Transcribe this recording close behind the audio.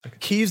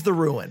He's the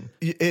ruin.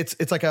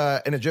 It's like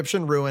an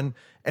Egyptian ruin,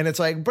 and it's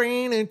like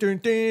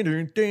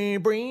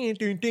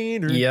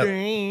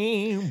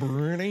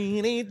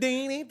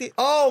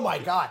oh my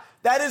God.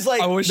 That is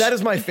like that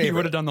is my favorite. You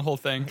would have done the whole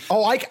thing.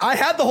 Oh, I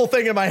had the whole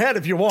thing in my head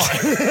if you want.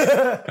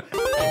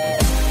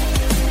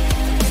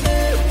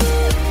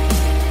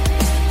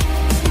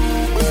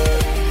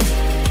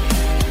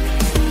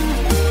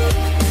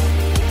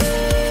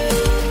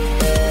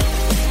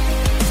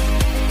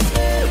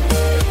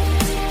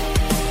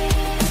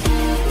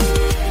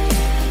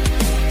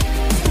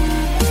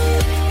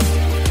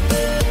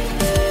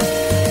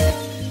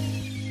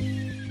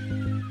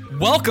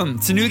 Welcome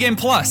to New Game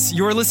Plus.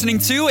 You're listening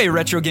to a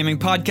retro gaming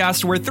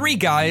podcast where three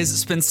guys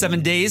spend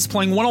 7 days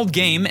playing one old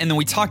game and then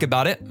we talk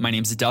about it. My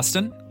name's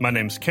Dustin. My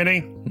name's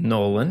Kenny.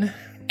 Nolan.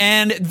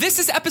 And this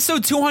is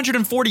episode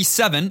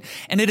 247,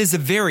 and it is a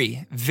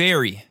very,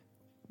 very,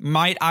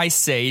 might I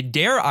say,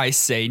 dare I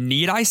say,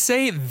 need I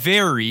say,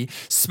 very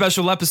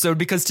special episode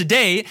because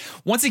today,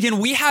 once again,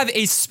 we have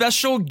a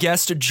special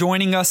guest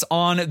joining us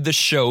on the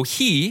show.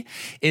 He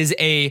is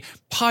a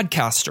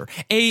podcaster,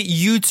 a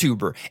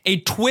YouTuber, a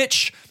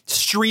Twitch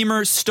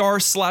streamer,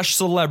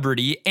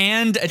 star/celebrity,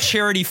 and a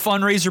charity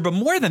fundraiser. But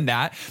more than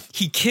that,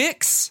 he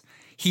kicks,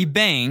 he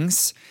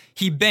bangs.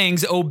 He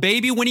bangs. Oh,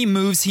 baby, when he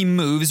moves.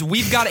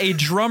 We've got a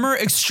drummer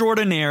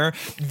extraordinaire,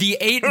 the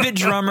 8-bit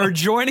drummer,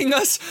 joining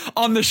us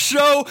on the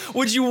show.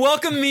 Would you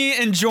welcome me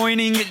in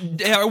joining?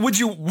 Would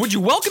you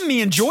welcome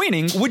me in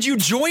joining? Would you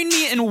join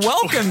me in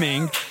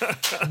welcoming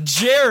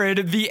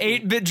Jared, the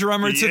 8-bit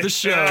drummer, to the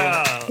show?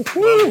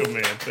 Welcome,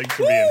 man. Thanks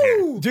for being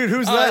here. Dude,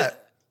 who's that?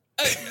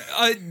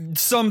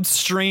 Some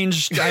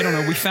strange, I don't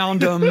know, we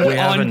found him We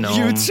have on a gnome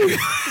YouTube.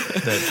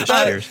 that just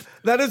cheers.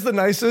 That is the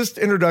nicest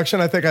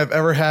introduction I think I've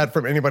ever had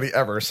from anybody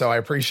ever. So I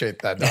appreciate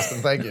that,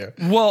 Dustin. Thank you.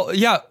 Well,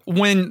 yeah,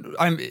 when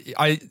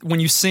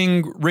you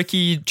sing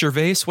Ricky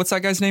Gervais, what's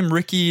that guy's name?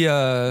 Ricky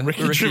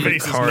Gervais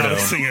is not a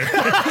singer.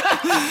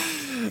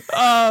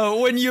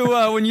 When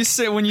you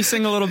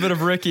sing a little bit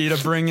of Ricky to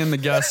bring in the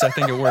guests, I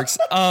think it works.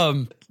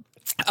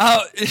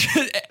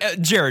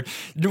 Jared,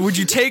 would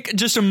you take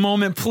just a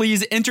moment,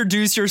 please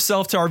introduce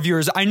yourself to our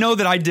viewers? I know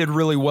that I did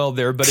really well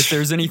there, but if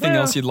there's anything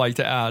else you'd like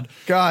to add.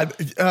 God,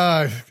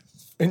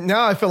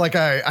 now I feel like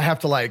I have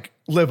to like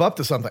live up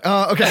to something.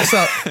 Okay,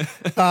 so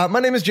my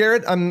name is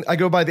Jared. I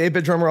go by the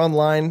 8-bit drummer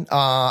online.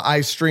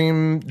 I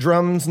stream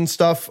drums and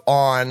stuff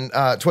on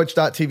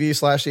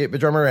twitch.tv/the 8-bit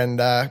drummer.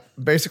 And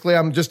basically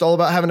I'm just all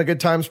about having a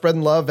good time,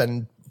 spreading love,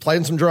 and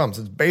playing some drums.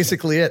 It's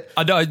basically it.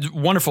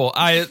 Wonderful.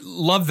 I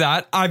love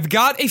that. I've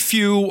got a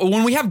few,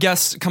 when we have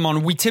guests come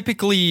on, we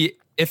typically,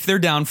 if they're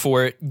down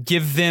for it,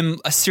 give them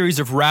a series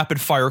of rapid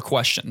fire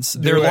questions.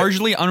 They're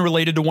largely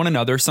unrelated to one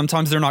another.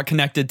 Sometimes they're not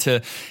connected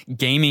to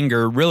gaming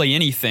or really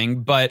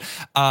anything, but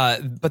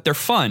they're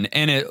fun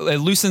and it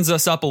loosens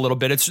us up a little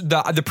bit. It's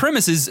the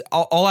premise is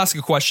I'll ask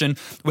a question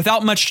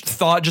without much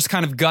thought, just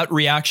kind of gut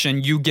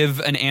reaction. You give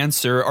an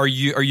answer. Are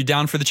you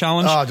down for the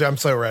challenge? Oh, dude, I'm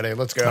so ready.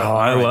 Let's go. Oh,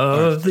 I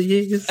love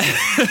these.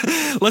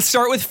 Let's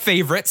start with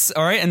favorites.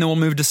 All right. And then we'll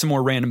move to some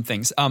more random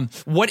things.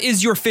 What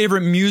is your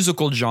favorite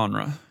musical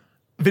genre?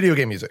 Video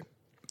game music.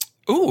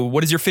 Ooh,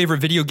 what is your favorite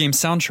video game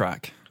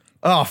soundtrack?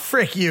 Oh,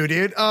 frick you,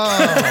 dude.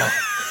 Oh.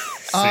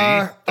 See,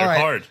 they're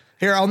hard.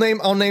 Here, I'll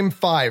name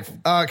 5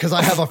 because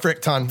I have a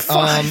frick ton.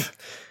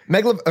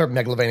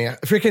 Megalovania.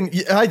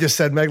 Freaking, I just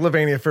said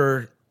Megalovania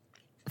for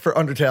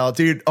Undertale,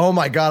 dude. Oh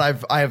my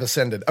God, I have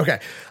ascended.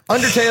 Okay,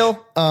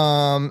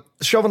 Undertale,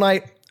 Shovel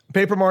Knight,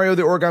 Paper Mario: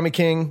 The Origami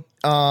King,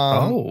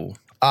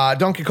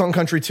 Donkey Kong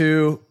Country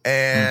 2,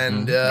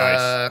 and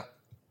Nice.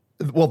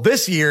 Well,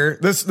 this year,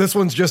 this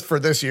one's just for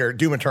this year,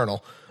 Doom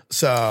Eternal.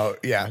 So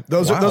yeah,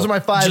 those are my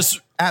 5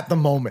 just at the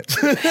moment.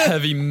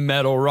 Heavy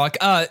metal rock.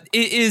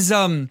 Is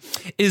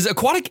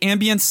Aquatic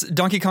Ambience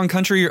Donkey Kong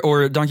Country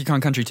or Donkey Kong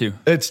Country 2?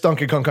 It's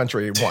Donkey Kong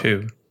Country 1.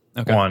 2.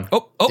 Okay. 1.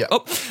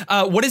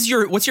 What's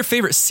your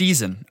favorite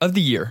season of the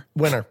year?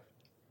 Winter.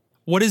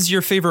 What is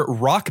your favorite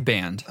rock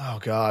band? Oh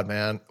God,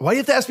 man. Why do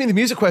you have to ask me the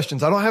music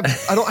questions? I don't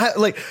have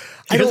like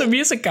You're the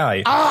music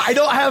guy. I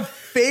don't have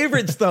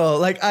favorites though.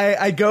 Like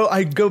I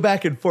go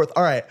back and forth.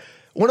 All right.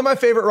 One of my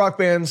favorite rock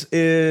bands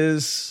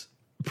is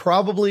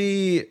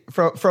probably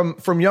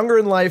from younger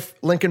in life,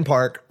 Linkin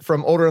Park.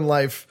 From older in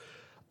life,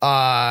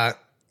 I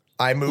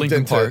moved Linkin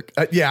into Park.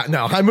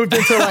 I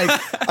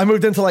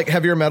moved into like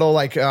heavier metal.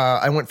 Like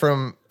I went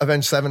from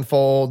Avenged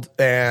Sevenfold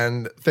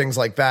and things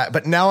like that.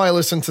 But now I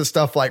listen to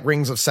stuff like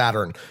Rings of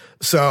Saturn.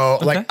 So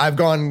like I've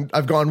gone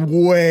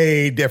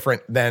way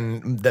different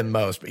than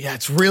most. But yeah,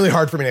 it's really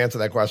hard for me to answer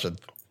that question.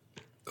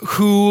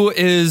 Who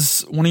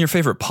is one of your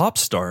favorite pop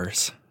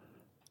stars?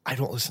 I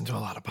don't listen to a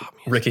lot of pop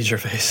music. Ricky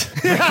Gervais.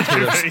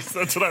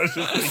 That's what I was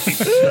just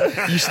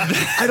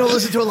thinking. I don't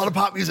listen to a lot of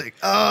pop music.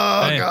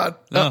 Oh Hey, God.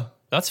 No,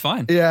 that's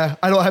fine. Yeah,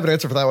 I don't have an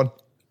answer for that one.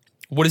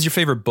 What is your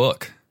favorite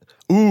book?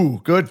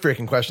 Ooh, good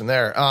freaking question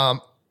there.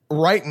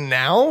 Right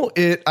now,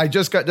 I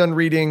just got done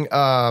reading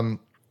An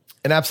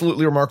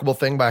Absolutely Remarkable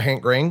Thing by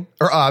Hank Green.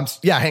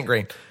 Hank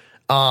Green.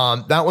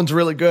 That one's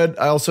really good.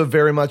 I also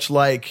very much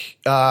like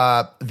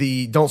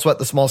the Don't Sweat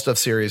the Small Stuff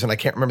series, and I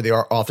can't remember the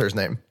author's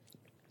name.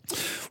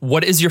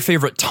 What is your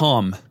favorite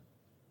Tom?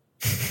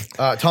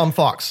 Tom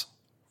Fox.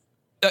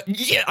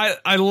 Yeah,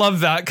 I love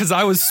that because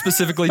I was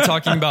specifically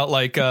talking about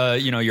like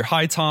your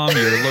high Tom,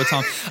 your low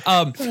Tom.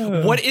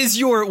 What's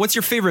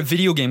your favorite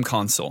video game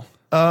console?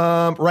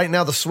 Right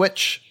now, the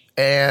Switch,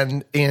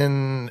 and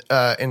in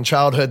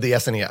childhood, the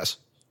SNES.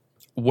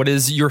 What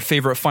is your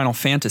favorite Final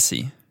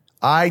Fantasy?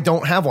 I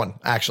don't have one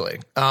actually.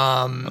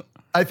 I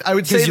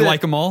would say Because you that-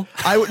 like them all.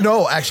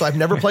 No, actually, I've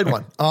never played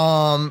one.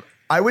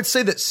 I would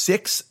say that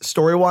 6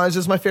 story-wise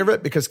is my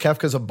favorite because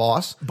Kefka's a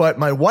boss. But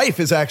my wife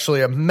is actually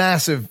a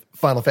massive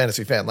Final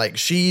Fantasy fan. Like,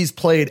 she's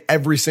played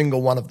every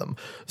single one of them.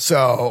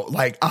 So,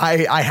 like,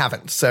 I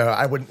haven't. So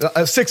I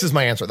wouldn't. 6 is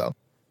my answer, though.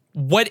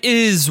 What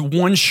is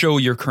one show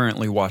you're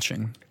currently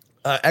watching?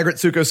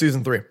 Agretsuko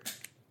Season 3.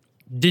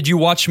 Did you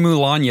watch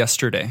Mulan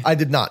yesterday? I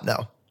did not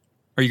know.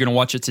 Are you going to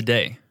watch it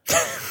today?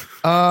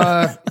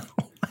 Probably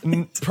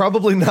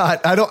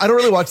not. I don't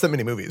really watch that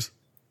many movies.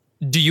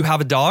 Do you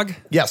have a dog?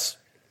 Yes.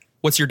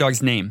 What's your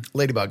dog's name?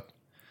 Ladybug.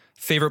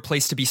 Favorite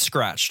place to be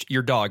scratched?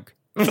 Your dog.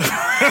 Your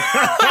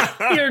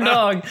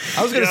dog.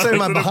 I was going to say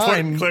my That's an important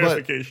behind, but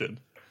clarification.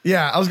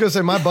 yeah, I was going to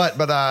say my butt,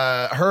 but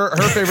her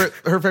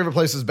favorite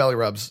place is belly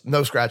rubs.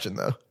 No scratching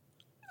though.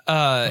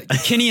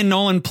 Kenny and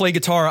Nolan play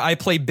guitar. I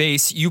play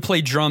bass. You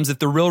play drums. If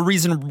the real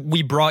reason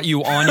we brought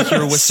you on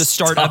here was to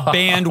start a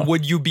band,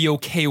 would you be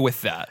okay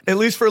with that? At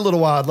least for a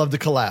little while, I'd love to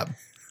collab.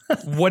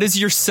 What is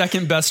your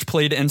second best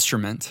played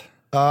instrument?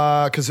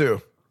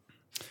 Kazoo.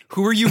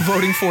 Who are you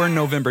voting for in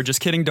November? Just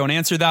kidding. Don't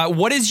answer that.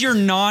 What is your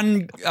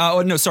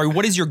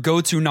what is your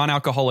go-to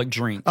non-alcoholic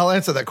drink? I'll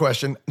answer that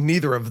question.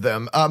 Neither of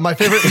them. My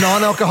favorite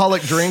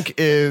non-alcoholic drink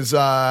is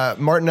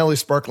Martinelli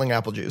sparkling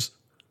apple juice.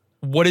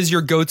 What is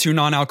your go-to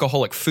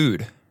non-alcoholic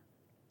food?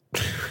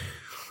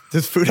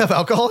 Does food have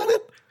alcohol in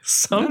it?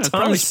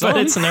 probably Sometimes, some.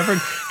 but it's never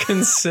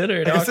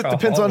considered. I guess it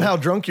depends on how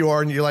drunk you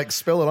are and you like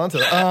spill it onto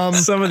it.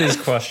 Some of these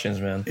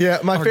questions, man. Yeah,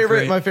 my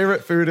great.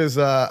 favorite food is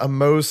a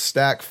Moe's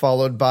stack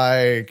followed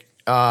by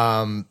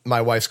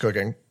my wife's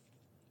cooking.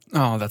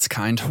 Oh, that's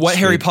kind. What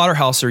Harry Potter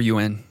house are you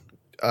in?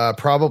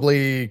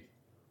 Probably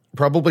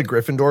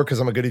Gryffindor because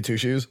I'm a goody two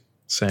shoes.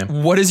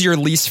 Same. What is your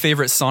least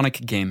favorite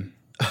Sonic game?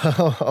 That's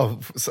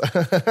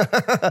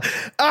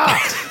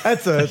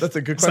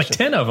a good It's like question.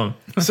 10 of them.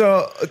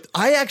 So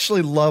I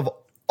actually love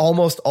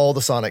almost all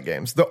the Sonic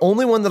games. The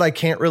only one that I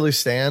can't really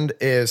stand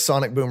is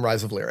Sonic Boom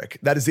Rise of Lyric.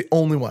 That is the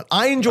only one.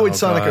 I enjoyed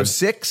Sonic God.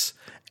 06,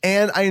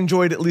 and I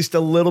enjoyed at least a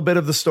little bit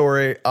of the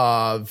story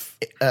of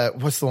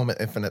what's the one with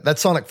Infinite?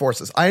 That's Sonic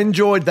Forces. I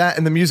enjoyed that,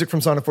 and the music from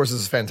Sonic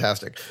Forces is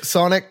fantastic.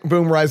 Sonic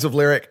Boom Rise of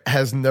Lyric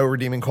has no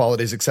redeeming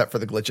qualities except for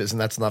the glitches,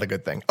 and that's not a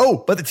good thing.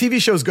 Oh, but the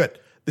TV show's good.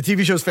 The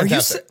TV show's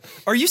fantastic.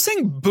 Are you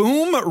saying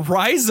Boom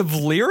Rise of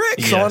Lyric?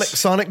 Yes.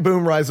 Sonic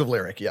Boom Rise of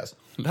Lyric, yes.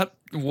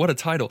 What a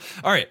title.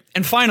 All right.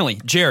 And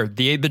finally, Jared,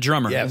 the 8-bit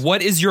drummer. Yes.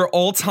 What is your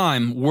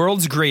all-time,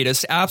 world's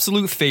greatest,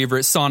 absolute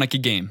favorite Sonic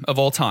game of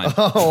all time?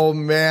 Oh,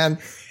 man.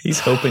 He's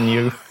hoping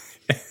you.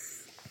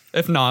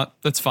 If not,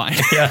 that's fine.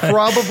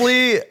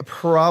 Probably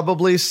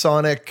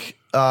Sonic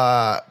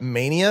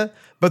Mania,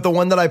 but the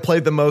one that I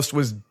played the most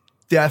was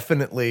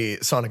definitely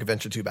Sonic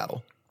Adventure 2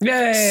 Battle.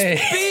 Yay!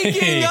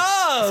 Speaking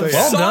of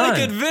Well Sonic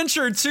done.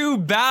 Adventure 2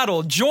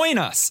 Battle, join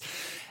us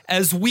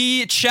as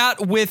we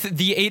chat with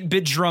the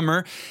 8-bit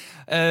drummer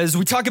as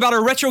we talk about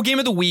our retro game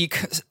of the week,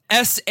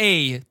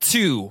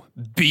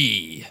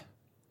 SA2B.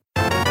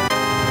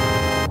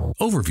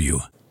 Overview.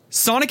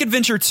 Sonic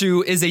Adventure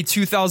 2 is a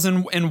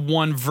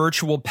 2001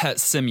 virtual pet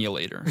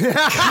simulator.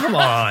 Come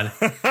on.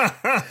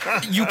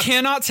 You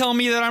cannot tell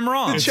me that I'm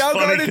wrong. Chow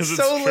funny Garden's 'cause it's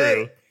so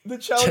true. lit. The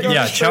Chow Garden's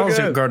Yeah, so Charles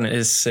good. Garden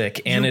is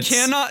sick. And You it's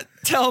cannot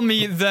tell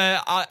me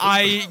that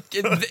I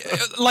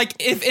like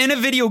if in a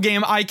video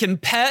game I can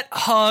pet,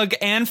 hug,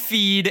 and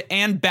feed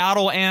and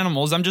battle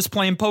animals. I'm just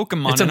playing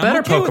Pokemon. It's a and I'm better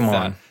okay with Pokemon.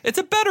 that. It's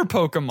a better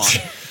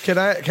Pokemon. Can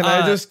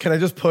I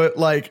just put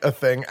like a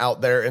thing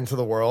out there into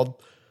the world?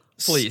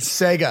 Please.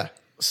 Sega.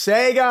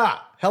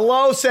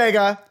 Hello,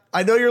 Sega.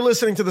 I know you're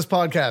listening to this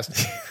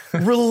podcast.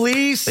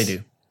 Release They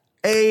do.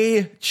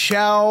 a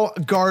Chow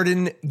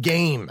Garden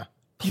game.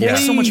 Yeah.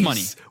 So much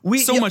money.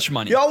 Please. So much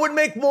money. Y'all would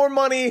make more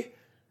money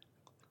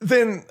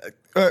than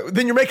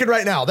you're making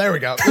right now. There we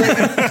go.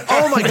 Like,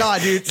 oh my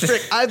God, dude.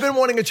 Frick, I've been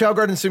wanting a Chow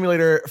Garden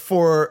simulator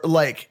for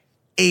like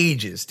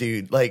ages,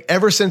 dude. Like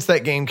ever since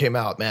that game came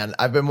out, man,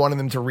 I've been wanting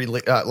them to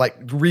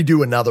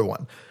redo another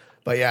one.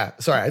 But yeah,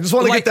 sorry. I just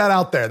want to Like- get that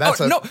out there. That's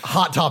Oh, a no.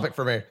 hot topic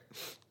for me.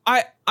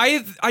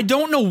 I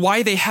don't know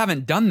why they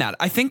haven't done that.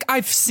 I think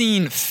I've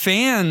seen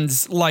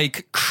fans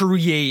like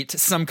create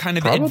some kind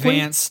of Probably.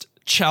 advanced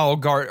Chow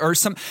Garden or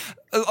some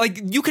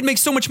like you could make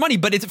so much money,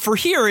 but for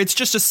here it's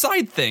just a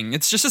side thing.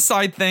 It's just a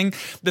side thing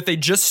that they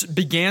just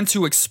began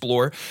to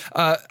explore.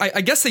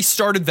 I guess they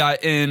started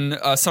that in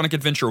Sonic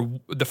Adventure,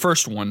 the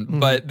first one,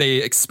 but they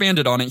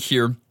expanded on it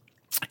here.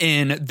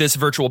 in this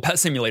virtual pet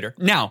simulator.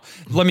 Now,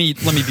 let me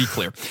be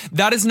clear.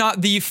 That is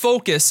not the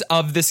focus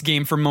of this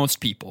game for most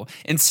people.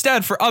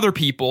 Instead, for other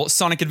people,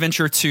 Sonic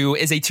Adventure 2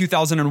 is a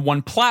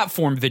 2001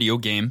 platform video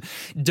game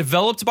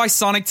developed by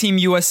Sonic Team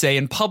USA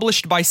and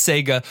published by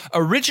Sega,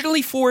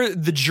 originally for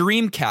the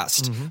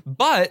Dreamcast.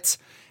 But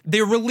they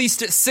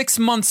released it 6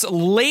 months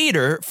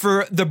later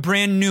for the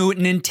brand new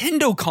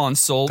Nintendo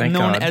console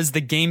known as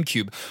the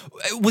GameCube.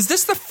 Was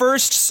this the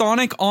first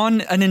Sonic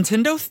on a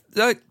Nintendo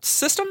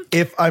system?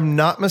 If I'm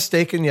not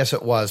mistaken, yes,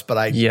 it was, but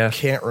I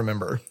can't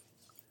remember.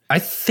 I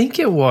think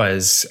it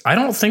was. I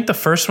don't think the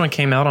first one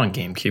came out on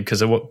GameCube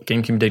because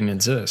GameCube didn't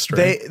exist,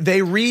 right?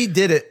 They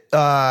redid it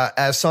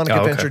as Sonic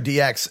Adventure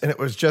DX, and it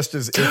was just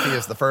as iffy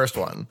as the first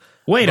one.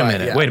 Wait a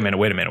minute.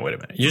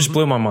 You just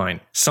blew my mind.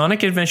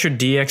 Sonic Adventure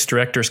DX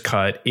Director's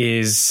Cut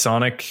is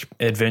Sonic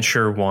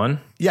Adventure 1?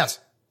 Yes.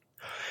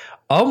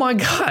 Oh my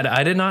God,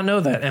 I did not know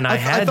that. And I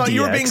thought DX.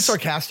 You were being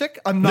sarcastic.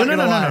 I'm not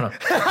gonna lie. No.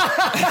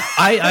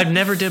 I've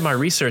never did my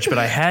research, but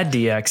I had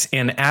DX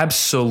and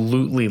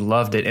absolutely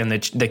loved it. And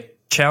the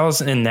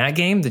Chow's in that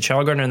game, the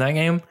Chow Gardener in that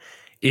game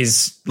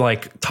is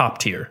like top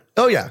tier.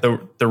 Oh yeah. The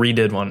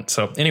redid one.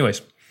 So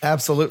anyways.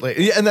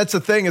 Absolutely. Yeah, and that's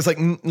the thing is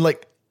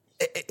like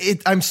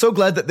I'm so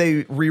glad that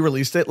they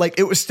re-released it. Like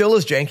it was still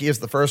as janky as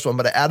the first one,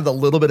 but it added a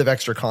little bit of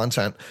extra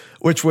content,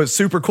 which was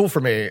super cool for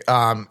me.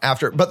 But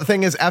the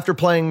thing is, after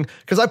playing,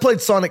 because I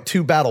played Sonic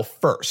 2 Battle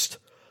first,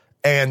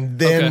 and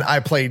then I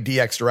played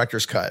DX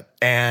Director's Cut,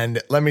 and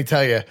let me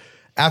tell you,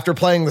 after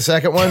playing the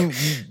second one,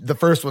 the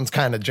first one's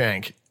kind of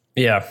jank.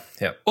 Yeah.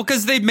 Well,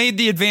 because they made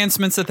the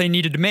advancements that they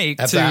needed to make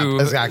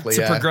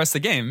to progress the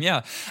game.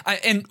 Yeah.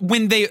 And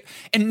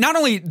not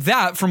only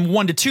that from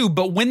 1 to 2,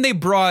 but when they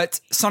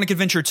brought Sonic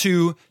Adventure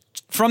 2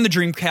 from the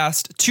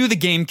Dreamcast to the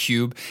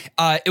GameCube,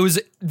 it was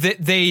that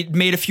they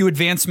made a few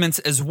advancements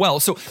as well.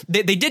 So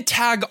they did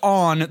tag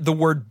on the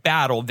word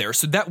battle there.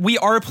 So that we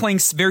are playing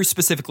very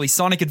specifically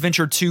Sonic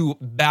Adventure 2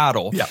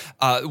 Battle. Yeah.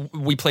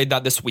 We played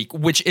that this week,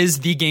 which is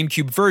the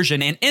GameCube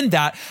version. And in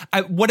that,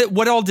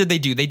 what all did they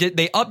do? They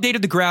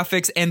updated the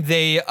graphics and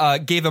they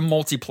gave a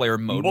multiplayer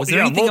mode. Was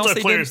there anything else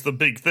they did? Multiplayer is the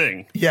big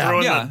thing. Yeah.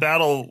 Throwing the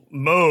battle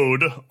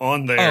mode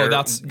on there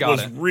was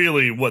it.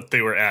 really what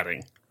they were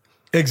adding.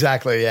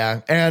 Exactly, yeah.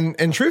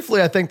 And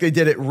truthfully, I think they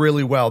did it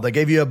really well. They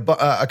gave you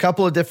a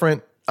couple of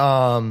different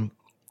battle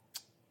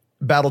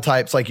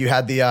types. Like you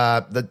had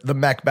the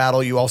mech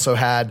battle. You also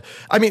had,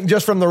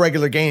 just from the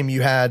regular game,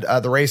 you had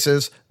the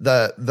races,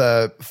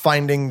 the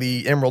finding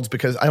the emeralds,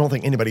 because I don't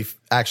think anybody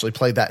actually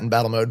played that in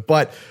battle mode.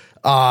 But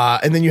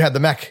and then you had the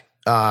mech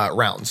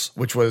rounds,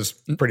 which was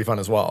pretty fun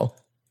as well.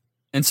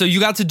 And so you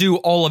got to do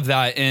all of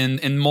that in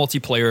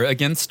multiplayer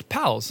against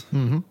pals.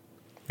 Mm-hmm.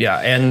 Yeah,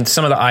 and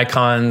some of the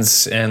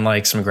icons and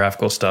like some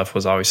graphical stuff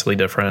was obviously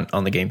different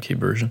on the GameCube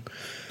version.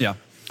 Yeah.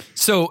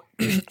 So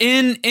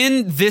in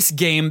this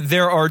game,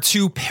 there are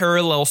two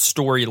parallel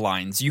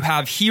storylines. You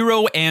have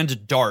Hero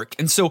and Dark.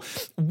 And so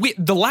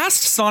the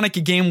last Sonic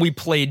game we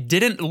played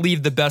didn't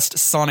leave the best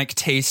Sonic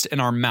taste in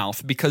our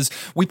mouth because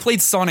we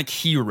played Sonic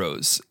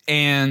Heroes.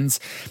 And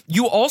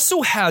you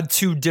also had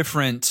two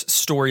different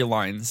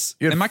storylines.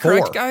 Am I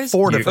correct, guys?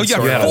 Four different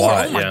storylines. You had a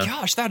lot, oh my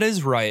gosh, that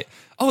is right.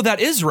 Oh, that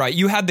is right.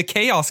 You had the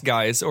Chaos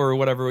guys or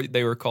whatever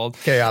they were called.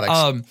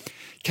 Chaotix.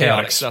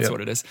 Chaotix, that's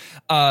what it is.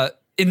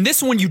 In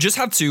this one, you just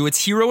have two. It's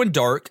Hero and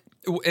Dark,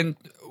 and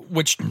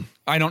which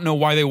I don't know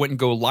why they wouldn't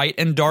go Light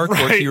and Dark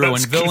or Hero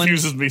and Villain. That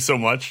confuses me so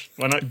much.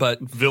 Why not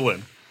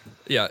Villain?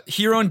 Yeah,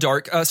 Hero and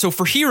Dark. So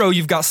for Hero,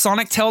 you've got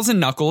Sonic, Tails, and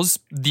Knuckles,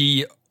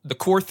 the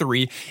core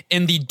three.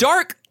 In the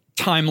Dark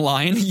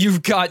timeline,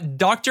 you've got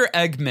Dr.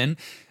 Eggman,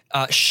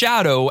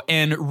 Shadow,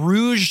 and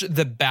Rouge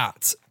the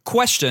Bat.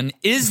 Question,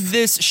 is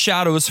this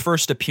Shadow's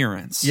first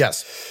appearance?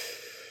 Yes.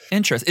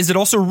 Interest. Is it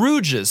also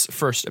Rouge's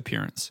first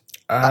appearance?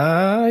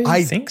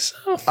 I think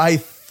so. I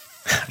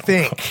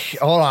think.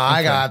 Hold on,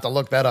 I gotta have to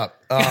look that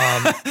up.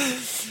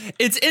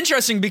 It's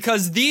interesting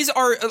because these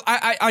are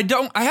I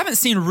haven't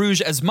seen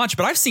Rouge as much,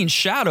 but I've seen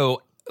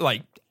Shadow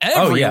like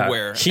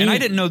everywhere, and I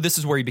didn't know this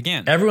is where he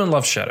began. Everyone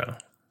loves Shadow,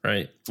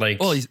 right? Like,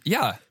 well, he's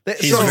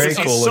very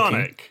cool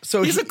Sonic.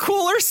 So he's a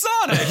cooler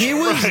Sonic. He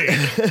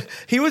was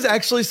he was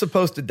actually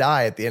supposed to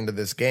die at the end of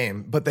this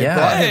game, but they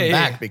brought him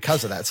back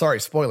because of that.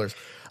 Sorry, spoilers.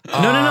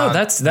 No.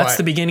 That's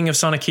the beginning of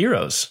Sonic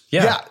Heroes.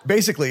 Yeah,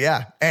 basically,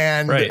 yeah.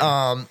 And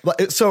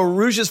so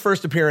Rouge's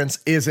first appearance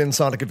is in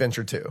Sonic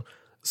Adventure 2.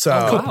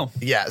 So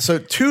yeah, so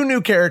two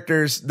new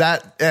characters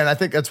and I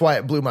think that's why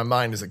it blew my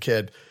mind as a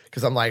kid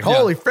because I'm like,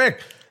 holy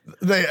frick,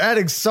 they're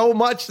adding so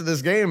much to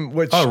this game.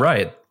 Which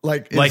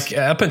like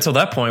up until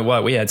that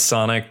point, we had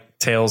Sonic,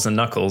 Tails, and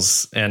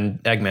Knuckles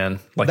and Eggman.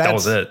 Like that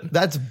was it.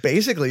 That's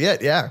basically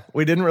it. Yeah,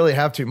 we didn't really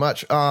have too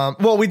much.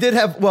 We did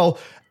have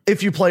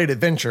if you played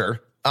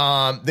Adventure.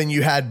 Then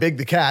you had Big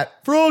the Cat,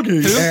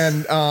 Froggy,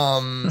 and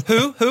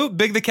who?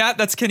 Big the Cat?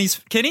 That's Kenny.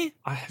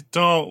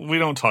 We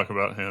don't talk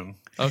about him.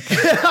 Okay.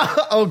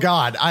 Oh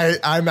God,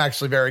 I'm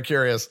actually very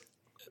curious.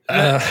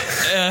 A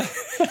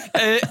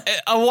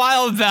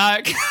while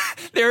back,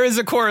 there is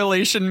a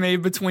correlation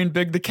made between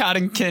Big the Cat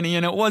and Kenny,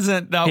 and it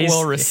wasn't that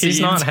well received.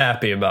 He's not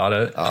happy about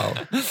it. Oh,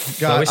 But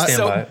God. we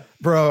stand by it.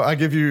 Bro, I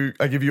give you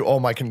all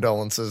my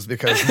condolences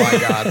because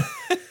my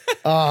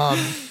God.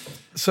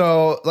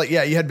 So like,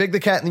 yeah, you had Big the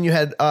Cat and then you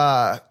had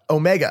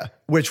Omega,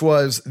 which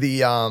was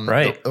the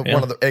Right,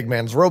 one of the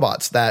Eggman's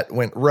robots that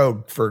went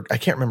rogue for, I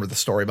can't remember the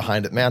story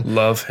behind it, man.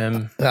 Love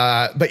him.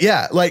 But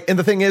yeah, like, and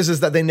the thing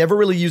is that they never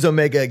really use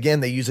Omega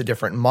again. They use a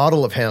different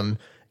model of him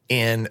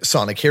in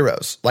Sonic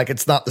Heroes. Like,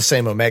 it's not the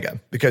same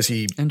Omega because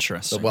he,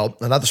 Interesting. well,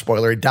 another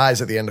spoiler, he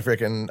dies at the end of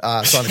freaking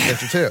Sonic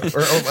Adventure 2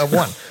 or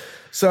 1.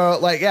 So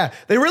like, yeah,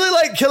 they really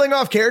like killing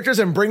off characters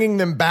and bringing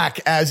them back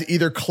as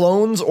either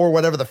clones or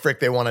whatever the frick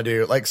they want to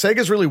do. Like,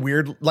 Sega's really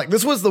weird. Like,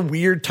 this was the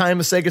weird time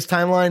of Sega's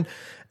timeline.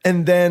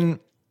 And then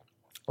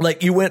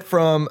like you went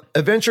from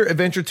Adventure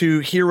 2,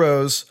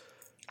 Heroes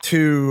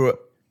to,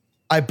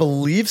 I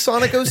believe,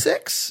 Sonic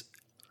 06.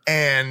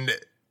 And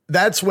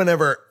that's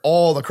whenever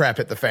all the crap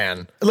hit the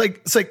fan.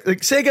 Like, it's like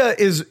Sega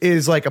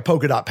is like a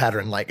polka dot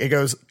pattern. Like, it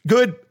goes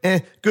good,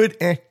 good,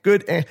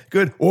 good,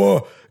 good,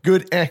 whoa,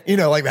 good, you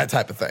know, like that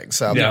type of thing.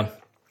 So Yeah.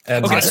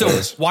 Okay, so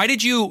why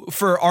did you,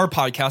 for our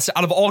podcast,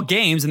 out of all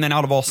games and then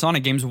out of all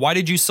Sonic games, why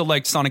did you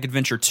select Sonic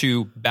Adventure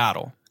 2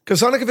 Battle? because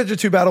Sonic Adventure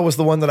 2 Battle was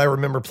the one that I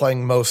remember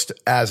playing most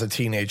as a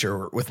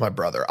teenager with my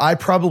brother. I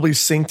probably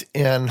synced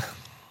in,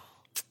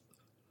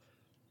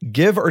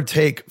 give or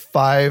take,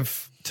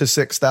 5,000 to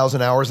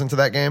 6,000 hours into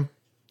that game.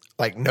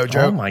 Like, no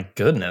joke. Oh my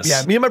goodness.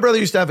 Yeah, me and my brother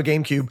used to have a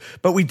GameCube,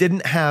 but we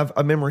didn't have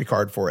a memory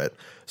card for it.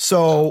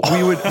 So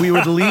we would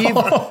leave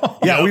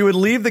we would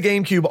leave the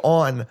GameCube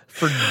on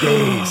for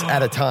days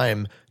at a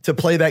time to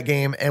play that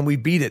game, and we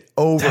beat it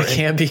over. That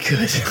can't be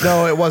good.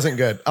 No, it wasn't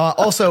good.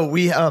 Also,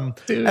 we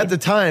at the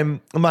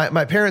time,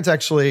 my parents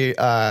actually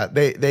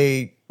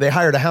they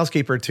hired a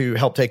housekeeper to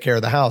help take care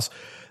of the house.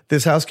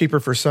 This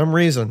housekeeper, for some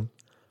reason,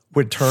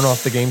 would turn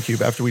off the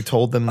GameCube after we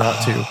told them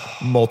not to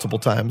multiple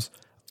times.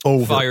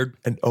 Over Fired.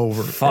 and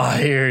over.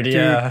 Fired,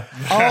 yeah.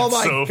 Oh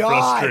my so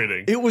God.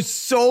 frustrating. It was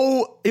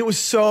so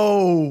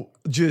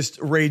just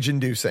rage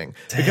inducing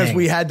because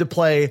we had to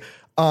play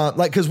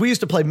because we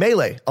used to play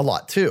Melee a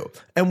lot too.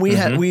 And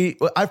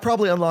I've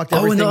probably unlocked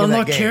everything in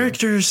that game.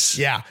 Characters.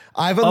 Yeah.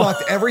 I've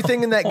unlocked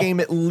everything in that game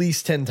at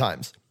least 10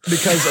 times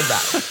because of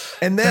that.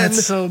 And then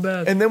That's so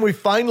bad. And then we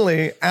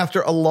finally,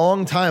 after a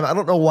long time, I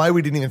don't know why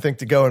we didn't even think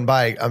to go and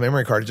buy a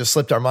memory card. It just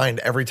slipped our mind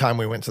every time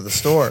we went to the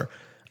store.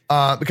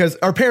 Because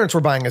our parents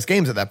were buying us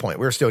games at that point.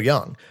 We were still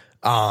young.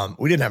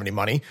 We didn't have any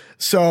money.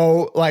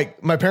 So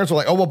like my parents were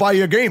like, oh, we'll buy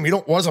you a game. You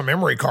don't want a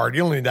memory card.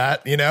 You don't need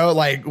that. You know,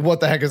 like what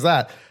the heck is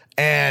that?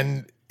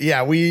 And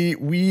yeah,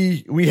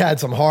 we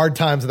had some hard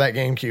times with that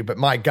GameCube, but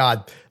my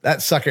God,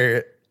 that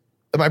sucker,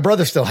 my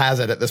brother still has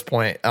it at this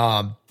point.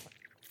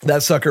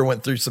 That sucker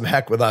went through some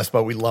heck with us,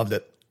 but we loved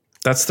it.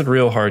 That's the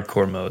real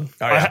hardcore mode.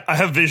 I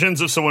have visions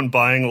of someone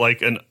buying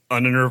like an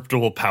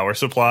uninterruptible power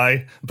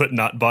supply, but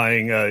not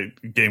buying a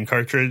game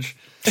cartridge.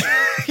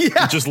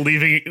 Yeah. Just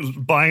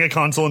buying a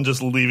console and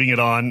just leaving it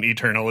on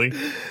eternally.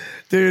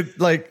 Dude,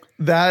 like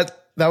that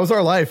was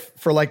our life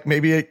for like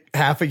maybe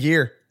half a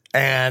year.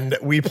 And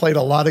we played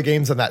a lot of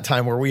games in that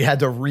time where we had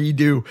to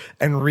redo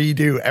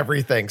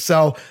everything.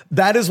 So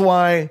that is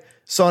why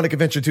Sonic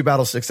Adventure 2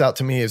 Battle sticks out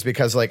to me, is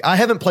because like I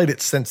haven't played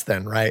it since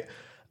then, right?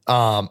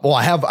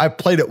 I've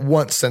played it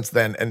once since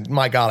then, and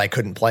my God, I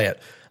couldn't play it.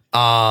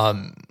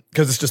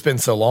 Because it's just been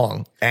so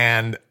long.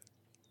 And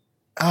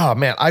oh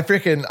man,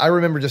 I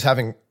remember just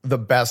having the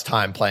best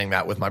time playing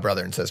that with my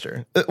brother and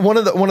sister. One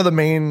of the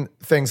main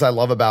things I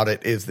love about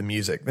it is the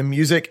music. The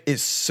music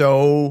is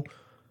so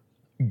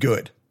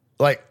good.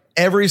 Like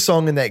every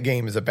song in that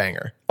game is a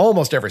banger.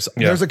 Almost every song.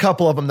 Yeah. There's a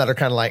couple of them that are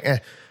kind of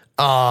like,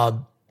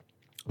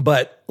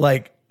 but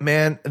like,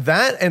 man,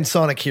 that and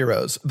Sonic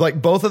Heroes,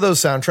 like both of those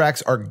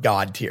soundtracks are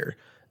god tier.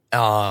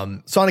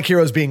 Sonic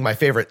Heroes being my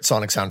favorite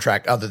Sonic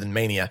soundtrack other than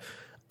Mania.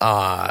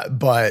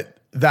 But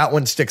that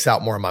one sticks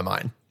out more in my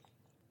mind.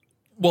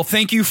 Well,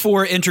 thank you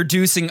for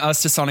introducing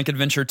us to Sonic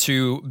Adventure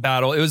 2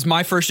 Battle. It was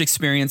my first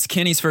experience,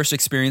 Kenny's first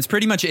experience.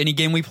 Pretty much any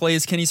game we play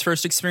is Kenny's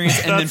first experience.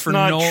 And That's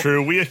not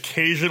true. We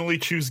occasionally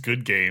choose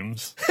good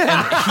games.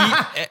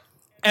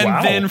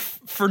 Then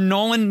for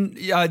Nolan,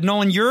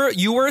 Nolan,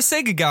 you were a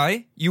Sega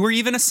guy. You were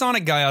even a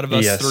Sonic guy out of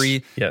us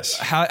three. Yes.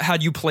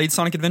 Had you played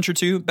Sonic Adventure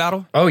 2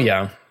 Battle? Oh,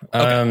 yeah.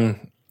 Okay.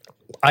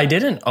 I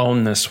didn't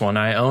own this one.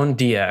 I owned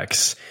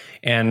DX.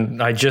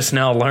 And I just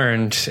now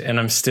learned, and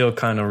I'm still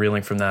kind of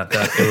reeling from that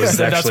it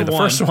was actually the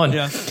first one.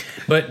 Yeah.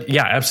 But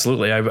yeah,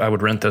 absolutely. I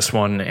would rent this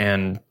one,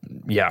 and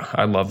yeah,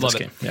 I love this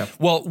game. Yeah.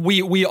 Well,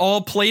 we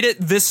all played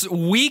it this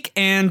week,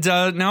 and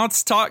now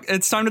it's time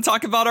to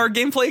talk about our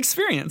gameplay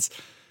experience.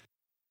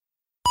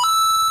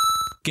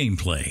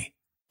 Gameplay.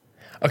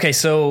 Okay,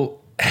 so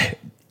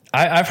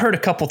I've heard a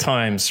couple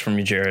times from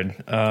you,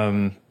 Jared,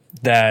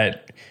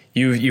 that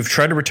you've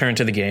tried to return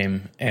to the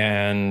game,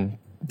 and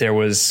there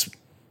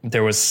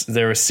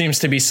seems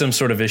to be some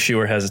sort of issue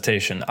or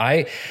hesitation.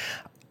 And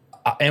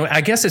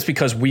I guess it's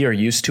because we are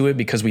used to it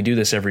because we do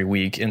this every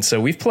week. And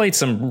so we've played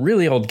some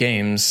really old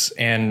games,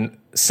 and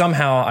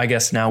somehow, I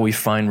guess now we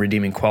find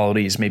redeeming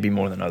qualities maybe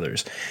more than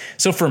others.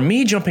 So for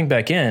me, jumping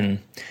back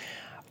in,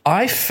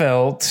 I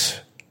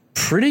felt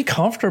pretty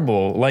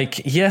comfortable.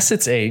 Like, yes,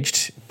 it's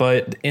aged,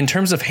 but in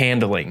terms of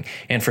handling,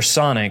 and for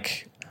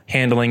Sonic,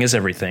 handling is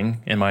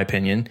everything, in my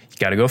opinion. You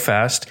got to go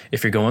fast.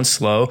 If you're going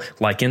slow,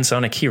 like in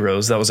Sonic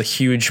Heroes, that was a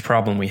huge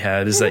problem we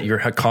had, is that you're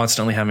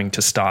constantly having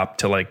to stop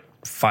to like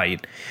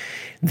fight.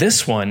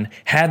 This one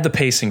had the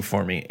pacing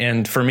for me,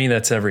 and for me,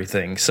 that's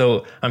everything.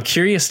 So I'm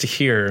curious to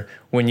hear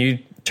when you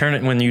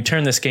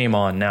turn this game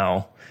on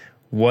now,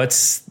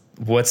 what's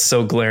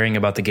so glaring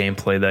about the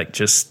gameplay that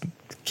just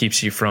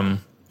keeps you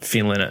from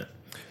feeling it?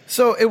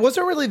 So it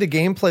wasn't really the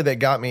gameplay that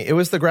got me. It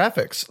was the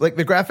graphics. Like,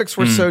 the graphics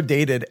were so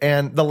dated.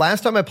 And the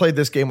last time I played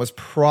this game was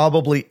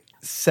probably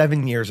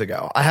 7 years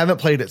ago. I haven't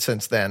played it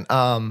since then.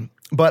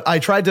 But I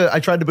tried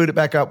to boot it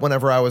back up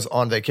whenever I was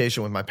on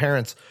vacation with my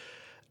parents.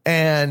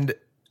 And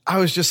I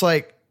was just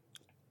like,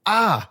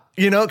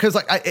 because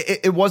like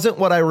it wasn't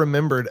what I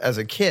remembered as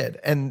a kid.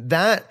 And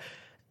that,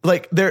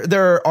 like,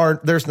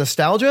 there's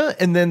nostalgia,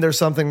 and then there's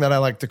something that I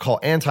like to call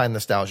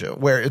anti-nostalgia,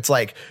 where it's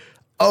like,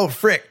 oh,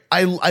 frick,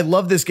 I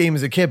love this game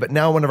as a kid, but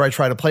now whenever I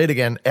try to play it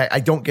again, I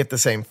don't get the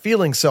same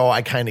feeling, so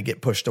I kind of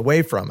get pushed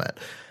away from it.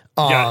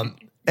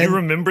 You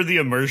remember the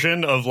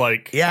immersion of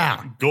like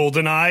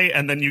GoldenEye,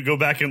 and then you go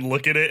back and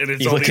look at it, and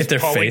it's all these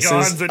polygons,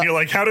 faces. And you're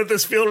like, how did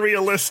this feel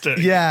realistic?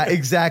 Yeah,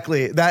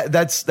 exactly.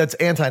 That's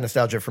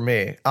anti-nostalgia for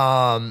me.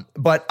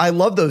 But I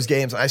love those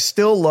games. I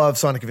still love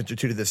Sonic Adventure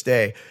 2 to this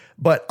day,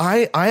 but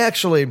I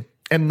actually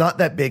am not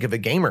that big of a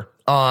gamer.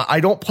 I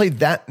don't play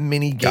that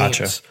many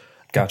games.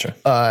 Gotcha.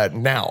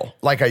 Now,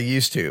 like I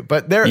used to,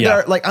 but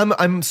they're like,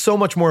 I'm so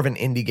much more of an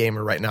indie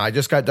gamer right now. I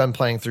just got done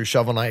playing through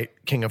Shovel Knight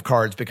King of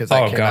Cards because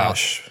that came out.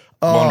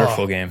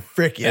 Wonderful game.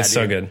 Frick yeah, it's dude.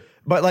 So good.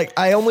 But like,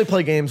 I only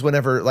play games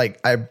whenever like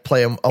I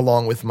play them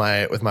along with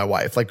my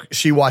wife. Like,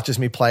 she watches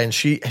me play, and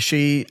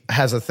she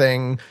has a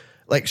thing,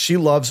 like, she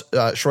loves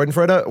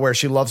Schadenfreude, where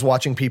she loves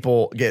watching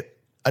people get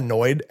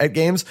annoyed at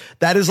games.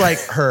 That is like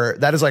her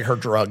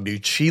drug,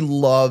 dude. She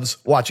loves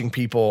watching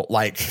people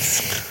like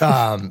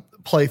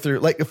play through.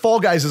 Like, Fall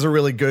Guys is a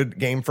really good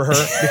game for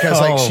her because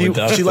like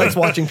she likes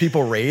watching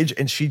people rage,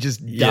 and she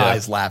just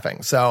dies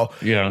laughing. So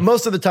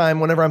most of the time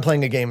whenever I'm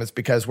playing a game, it's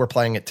because we're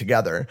playing it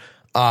together.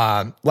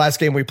 Last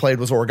game we played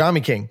was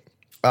Origami King,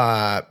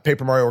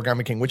 Paper Mario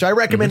Origami King, which I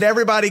recommend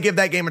everybody give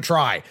that game a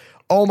try.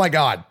 Oh my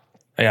God.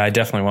 Yeah, I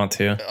definitely want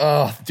to.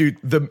 Oh, dude.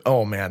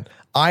 Man,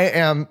 I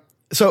am.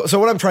 So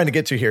what I'm trying to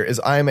get to here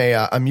is I'm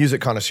a music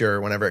connoisseur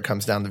whenever it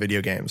comes down to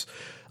video games.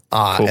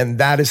 Cool. And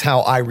that is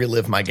how I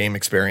relive my game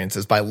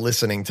experiences, by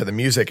listening to the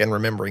music and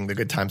remembering the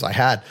good times I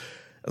had.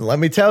 And let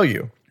me tell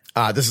you,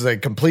 this is a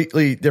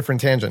completely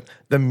different tangent.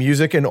 The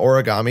music in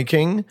Origami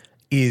King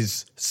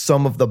is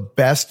some of the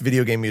best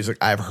video game music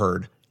I've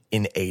heard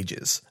in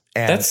ages.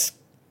 And that's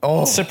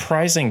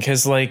surprising,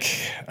 because or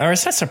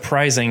it's not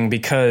surprising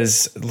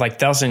because like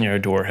Thousand Year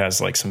Door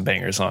has like some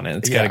bangers on it.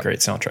 It's got a great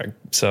soundtrack.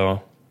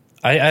 So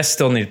I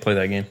still need to play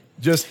that game.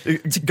 Just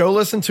go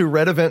listen to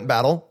Red Event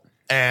Battle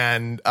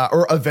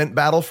or Event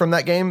Battle from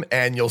that game,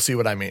 and you'll see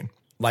what I mean.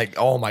 Like,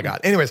 oh my God.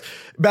 Anyways,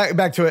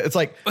 back to it. It's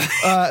like,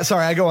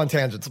 sorry, I go on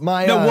tangents.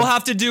 We'll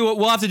have to do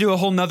a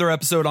whole nother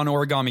episode on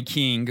Origami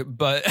King,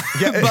 but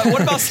but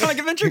what about Sonic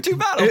Adventure 2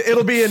 Battle?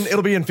 It'll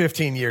be in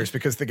 15 years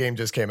because the game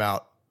just came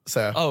out.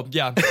 So no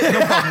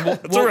problem.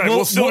 That's all right.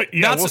 We'll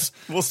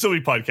still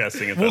be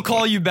podcasting. We'll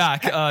call you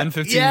back in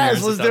 15 years.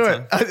 Yes, let's do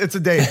it. It's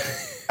a date.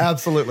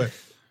 Absolutely.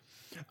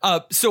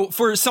 So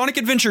for Sonic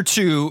Adventure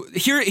 2,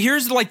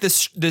 here's like the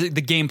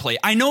gameplay.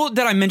 I know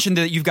that I mentioned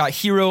that you've got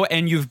Hero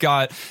and you've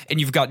got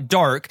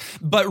Dark,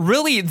 but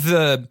really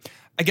the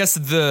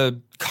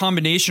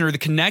combination or the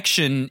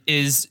connection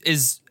is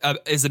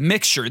a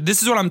mixture.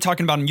 This is what I'm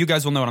talking about, and you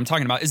guys will know what I'm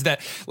talking about, is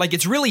that like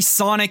it's really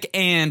Sonic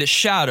and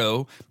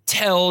Shadow,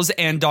 Tails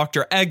and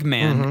Dr.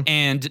 Eggman,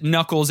 and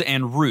Knuckles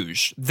and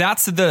Rouge.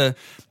 That's the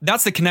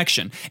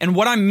connection. And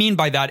what I mean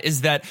by that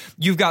is that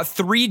you've got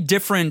three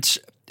different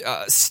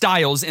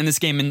styles in this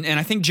game, and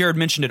I think Jared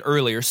mentioned it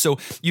earlier. So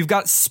you've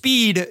got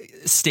speed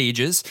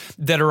stages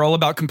that are all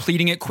about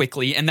completing it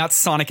quickly, and that's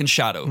Sonic and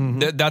Shadow.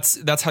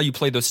 That's how you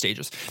play those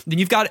stages. Then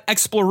you've got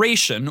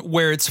exploration,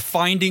 where it's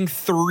finding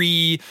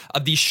three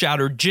of these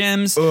shattered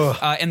gems,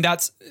 and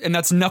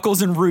that's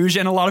Knuckles and Rouge,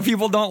 and a lot of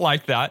people don't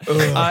like that.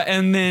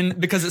 And then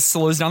because it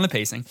slows down the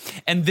pacing.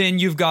 And then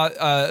you've got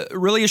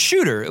really a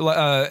shooter,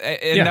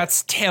 and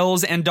that's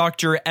Tails and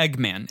Dr.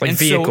 Eggman. Like and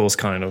vehicles,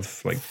 kind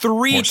of like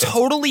three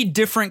totally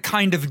different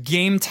kind of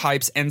game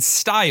types and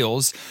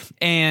styles,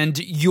 and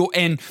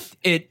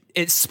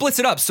it splits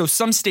it up. So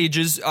some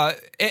stages, and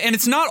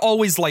it's not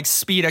always like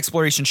speed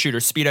exploration shooter.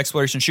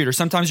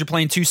 Sometimes you're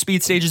playing two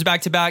speed stages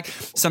back to back.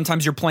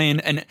 Sometimes you're playing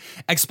an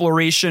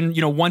exploration,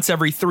 once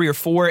every 3 or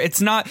 4.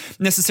 It's not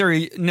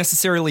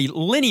necessarily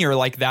linear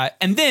like that.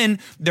 And then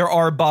there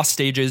are boss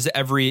stages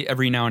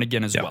every now and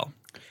again as well.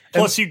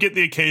 Plus, you get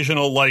the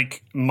occasional,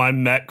 like, my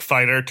mech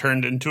fighter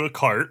turned into a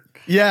cart.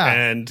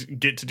 and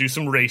get to do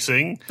some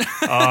racing.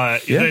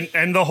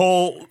 And the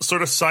whole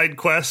sort of side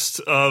quest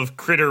of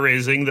critter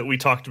raising that we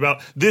talked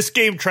about. This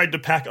game tried to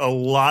pack a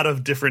lot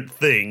of different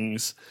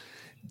things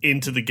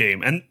into the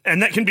game.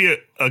 And that can be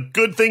a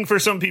good thing for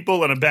some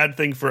people and a bad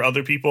thing for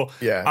other people.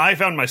 Yeah. I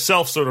found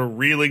myself sort of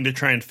reeling to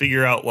try and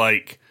figure out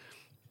like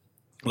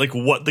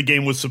what the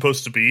game was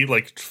supposed to be,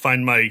 like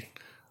find my,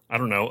 I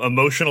don't know,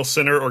 emotional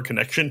center or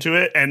connection to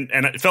it. And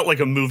it felt like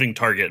a moving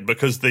target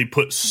because they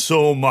put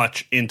so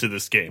much into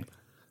this game.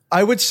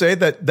 I would say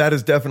that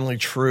is definitely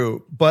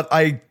true, but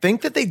I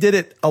think that they did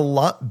it a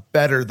lot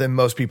better than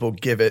most people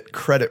give it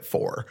credit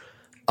for.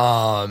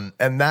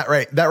 And that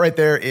right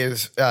there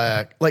is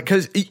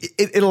because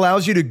it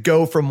allows you to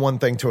go from one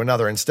thing to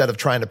another instead of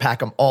trying to pack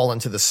them all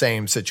into the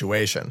same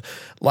situation.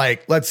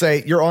 Like, let's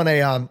say you're on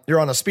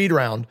a speed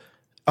round.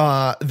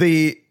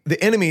 The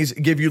enemies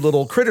give you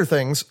little critter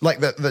things like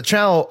the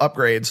Chow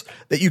upgrades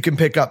that you can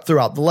pick up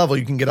throughout the level.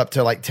 You can get up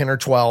to like 10 or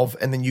 12,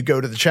 and then you go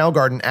to the Chow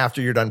Garden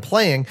after you're done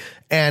playing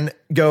and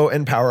go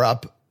and power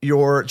up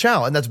your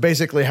Chow. And that's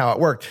basically how it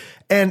worked.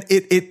 And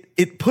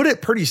it put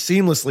it pretty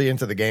seamlessly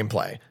into the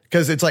gameplay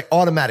because it's like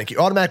automatic. You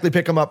automatically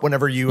pick them up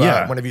whenever you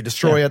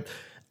destroy it.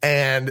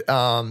 And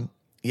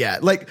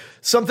like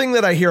something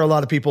that I hear a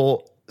lot of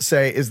people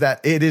say is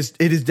that it is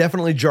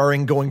definitely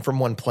jarring going from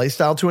one play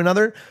style to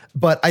another,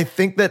 but I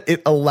think that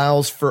it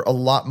allows for a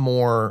lot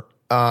more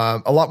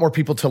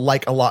people to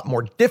like a lot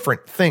more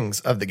different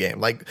things of the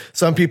game. Like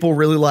some people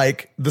really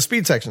like the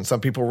speed section,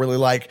 some people really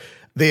like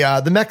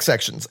the mech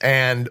sections,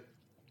 and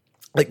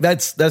like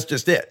that's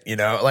just it, you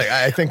know. Like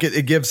I think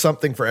it gives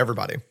something for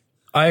everybody.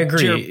 I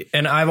agree.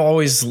 And I've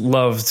always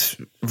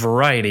loved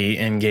variety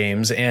in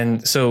games.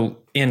 And so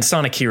in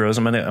Sonic Heroes,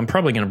 I'm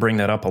probably going to bring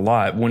that up a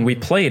lot. When we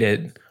played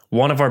it,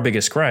 one of our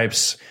biggest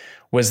gripes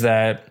was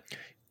that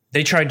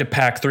they tried to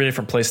pack 3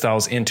 different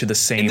playstyles into the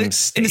same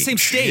stage. In the same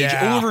stage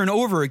over and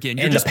over again.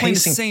 You're just playing the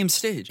same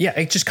stage. Yeah,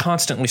 it just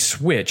constantly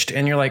switched.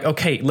 And you're like,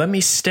 okay, let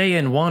me stay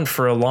in one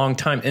for a long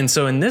time. And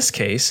so in this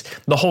case,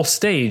 the whole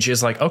stage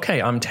is like,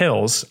 okay, I'm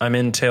Tails. I'm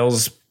in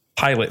Tails'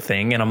 pilot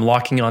thing, and I'm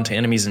locking onto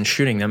enemies and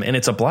shooting them, and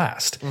it's a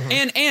blast.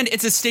 Mm-hmm. And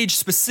it's a stage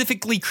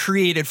specifically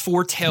created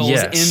for Tails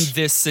in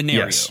this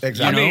scenario. Yes,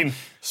 exactly. I mean,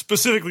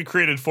 specifically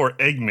created for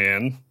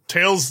Eggman.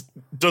 Tails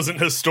doesn't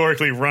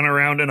historically run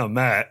around in a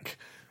mech.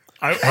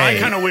 I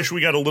kind of wish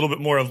we got a little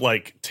bit more of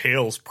like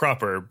Tails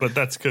proper, but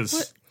that's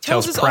because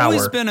Tails has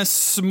always been a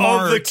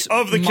smart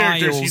of the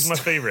characters. He's my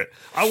favorite.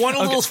 I want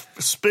a little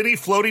spinny,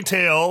 floaty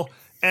tail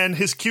and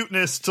his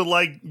cuteness to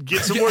like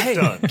get some work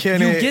done.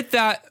 You get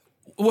that.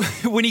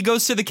 When he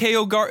goes to the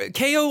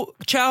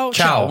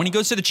Chow. When he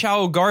goes to the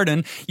Chow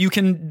Garden, you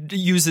can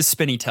use his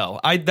spinny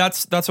tail.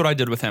 That's what I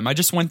did with him. I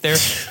just went there.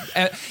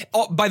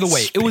 By the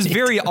way, it was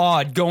very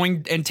odd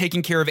going and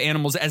taking care of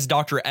animals as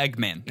Dr.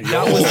 Eggman.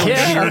 That was the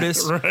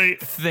weirdest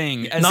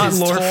thing. As not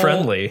lore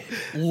friendly,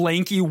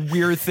 lanky,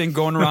 weird thing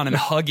going around and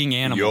hugging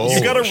animals.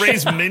 You got to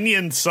raise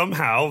minions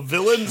somehow.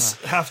 Villains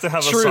have to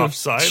have a soft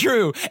side.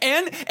 True,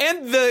 and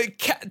the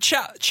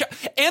Chow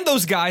and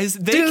those guys,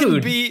 they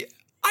can be.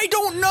 I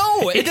don't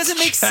know. It doesn't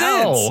make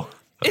sense.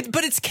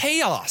 But it's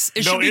chaos.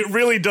 It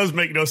really does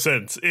make no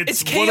sense.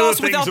 It's chaos one of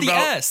the without things the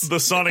about S. The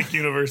Sonic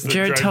universe that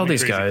Jared, drives tell me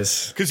these crazy.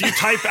 guys. Because you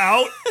type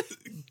out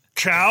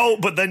Chow,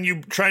 but then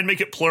you try and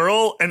make it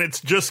plural, and it's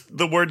just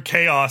the word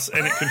chaos,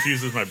 and it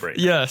confuses my brain.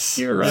 Yes.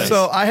 You're right.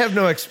 So I have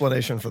no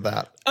explanation for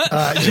that.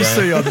 Just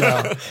so y'all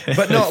know.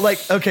 But no, like,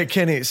 okay,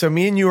 Kenny, so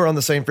me and you are on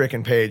the same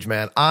freaking page,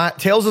 man.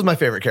 Tails is my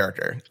favorite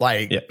character,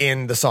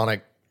 in the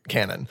Sonic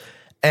canon.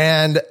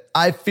 And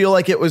I feel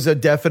like it was a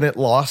definite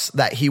loss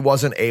that he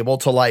wasn't able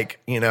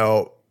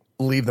to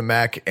leave the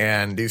mech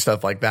and do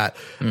stuff like that.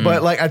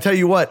 But like, I tell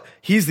you what,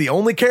 he's the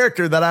only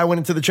character that I went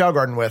into the Chow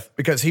Garden with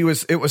because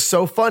it was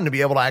so fun to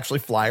be able to actually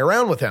fly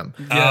around with him.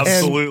 Yes.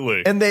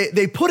 Absolutely. And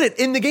they put it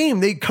in the game.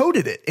 They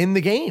coded it in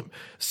the game.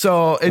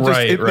 So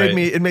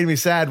it made me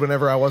sad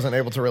whenever I wasn't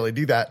able to really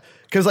do that.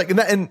 Cause like,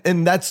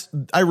 and that's,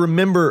 I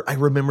remember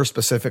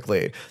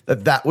specifically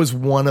that was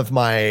one of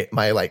my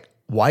like,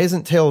 why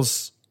isn't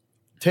Tails?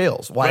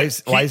 Why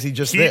is he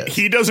just this?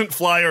 He doesn't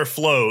fly or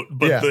float,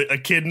 but the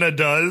Echidna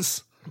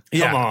does.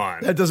 Come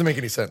on. That doesn't make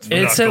any sense.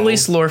 It's at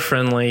least lore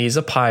friendly. He's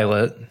a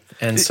pilot,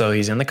 and so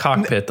he's in the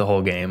cockpit the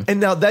whole game. And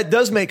now that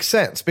does make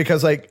sense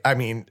because, like, I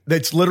mean,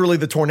 it's literally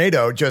the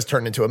tornado just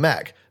turned into a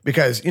mech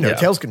because,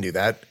 Tails can do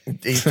that.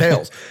 He's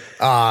Tails.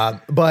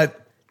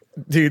 But,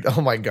 dude,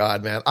 oh my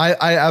God, man.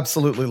 I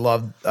absolutely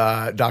love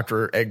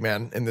Dr.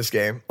 Eggman in this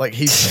game. Like,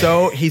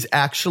 he's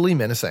actually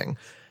menacing.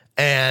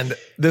 And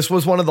this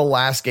was one of the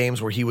last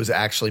games where he was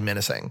actually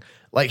menacing.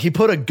 Like, he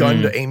put a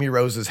gun to Amy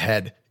Rose's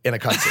head in a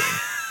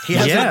cutscene. He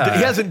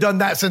hasn't done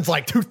that since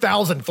like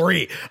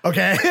 2003.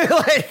 Okay,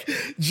 like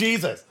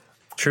Jesus.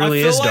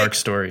 Truly is dark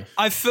story.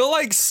 I feel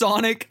like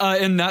Sonic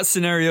in that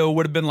scenario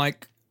would have been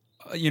like,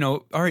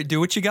 all right, do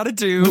what you got to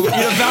do.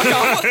 Back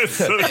off.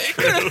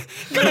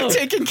 Could have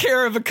taken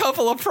care of a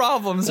couple of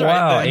problems.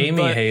 Wow, right then,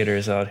 Amy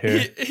haters out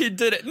here. He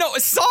did it. No,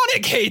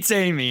 Sonic hates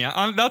Amy.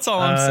 That's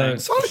all I'm saying.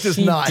 Sonic does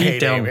not deep hate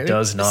down Amy.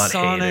 does not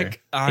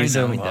Sonic, hate her. He's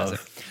in he love.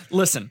 doesn't.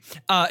 Listen,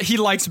 he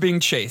likes being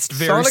chased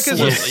very Sonic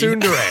slowly. is a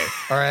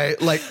tsundere, all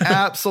right? Like,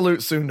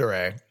 absolute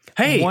tsundere.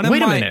 Hey, One of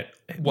wait a my- minute.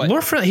 What?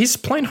 Lore Friendly, he's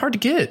playing hard to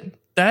get.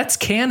 That's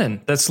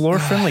canon. That's lore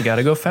friendly. Got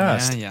to go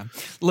fast. Yeah.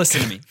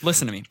 Listen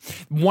to me.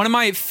 One of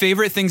my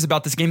favorite things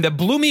about this game that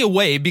blew me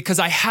away because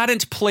I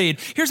hadn't played.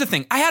 Here's the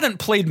thing. I hadn't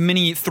played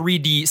many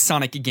 3D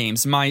Sonic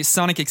games. My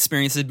Sonic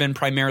experience had been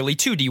primarily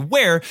 2D,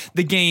 where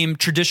the game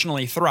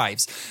traditionally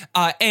thrives.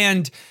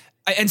 And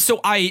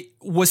so I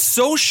was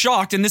so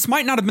shocked, and this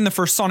might not have been the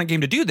first Sonic game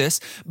to do this,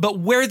 but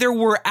where there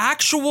were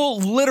actual,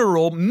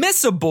 literal,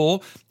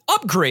 missable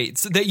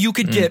upgrades that you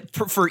could get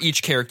for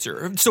each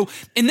character. So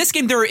in this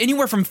game, there are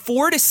anywhere from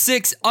 4 to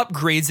 6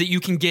 upgrades that you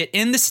can get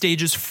in the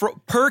stages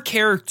per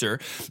character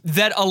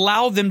that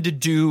allow them to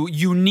do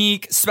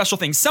unique, special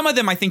things. Some of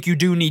them I think you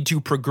do need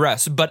to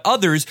progress, but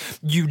others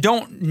you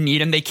don't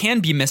need, and they can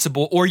be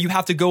missable, or you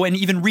have to go and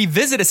even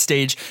revisit a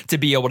stage to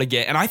be able to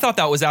get. And I thought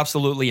that was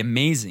absolutely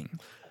amazing.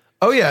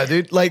 Oh, yeah,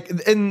 dude. Like,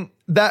 and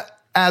that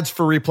adds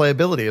for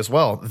replayability as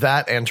well.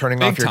 That and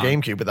turning off your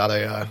time. GameCube without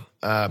a...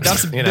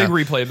 That's big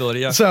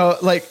replayability, yeah. So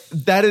like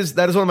that is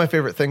one of my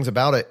favorite things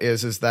about it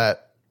is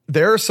that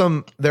there are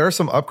some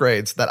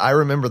upgrades that I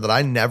remember that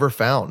I never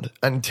found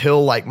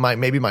until like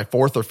maybe my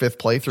 4th or 5th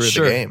playthrough of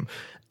the game.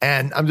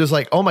 And I'm just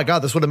like, oh my God,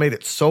 this would have made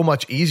it so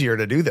much easier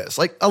to do this.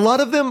 Like a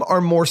lot of them are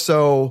more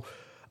so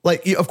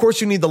like, of course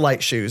you need the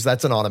light shoes.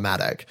 That's an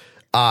automatic.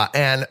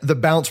 And the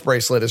bounce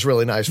bracelet is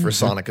really nice for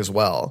Sonic as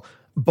well.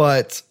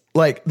 But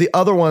like the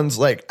other ones,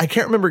 like I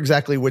can't remember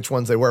exactly which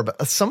ones they were,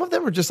 but some of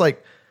them are just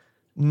like,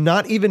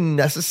 not even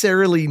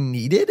necessarily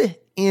needed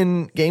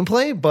in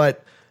gameplay,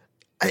 but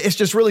it's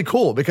just really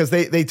cool because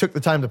they took the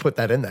time to put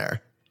that in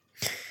there.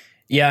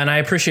 Yeah, and I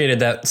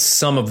appreciated that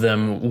some of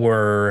them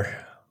were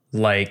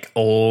like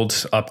old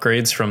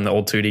upgrades from the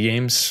old 2D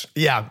games.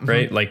 Yeah.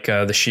 Right? Like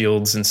the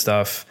shields and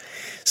stuff.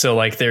 So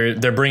like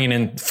they're bringing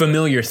in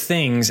familiar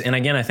things. And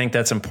again, I think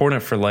that's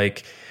important for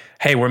like,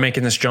 hey, we're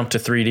making this jump to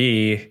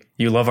 3D.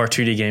 You love our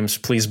 2D games.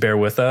 Please bear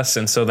with us.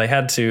 And so they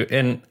had to,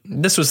 and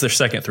this was their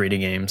second 3D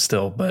game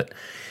still, but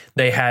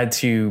they had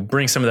to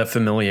bring some of that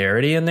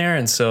familiarity in there.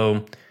 And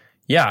so,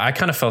 yeah, I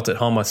kind of felt at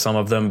home with some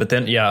of them. But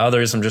then, yeah,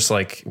 others I'm just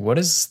like, what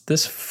is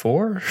this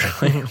for?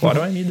 Like, why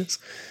do I need this?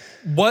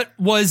 What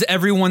was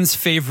everyone's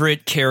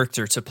favorite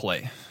character to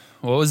play?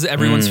 What was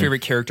everyone's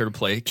favorite character to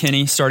play?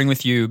 Kenny, starting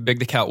with you. Big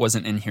the Cat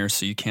wasn't in here,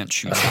 so you can't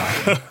choose.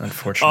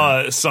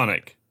 Unfortunately.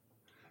 Sonic.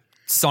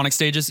 Sonic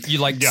stages? You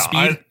like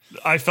speed?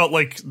 I felt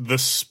like the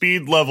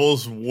speed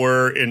levels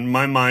were, in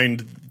my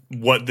mind,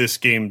 what this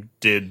game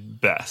did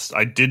best.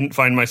 I didn't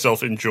find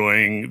myself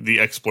enjoying the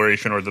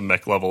exploration or the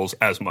mech levels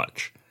as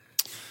much.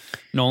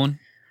 Nolan?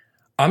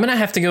 I'm going to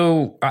have to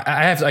go,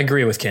 I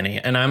agree with Kenny,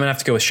 and I'm going to have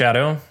to go with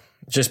Shadow,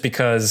 just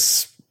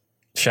because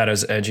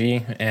Shadow's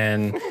edgy,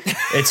 and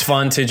it's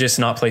fun to just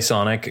not play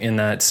Sonic in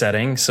that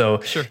setting.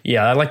 So,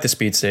 yeah, I like the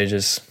speed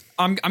stages.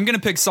 I'm going to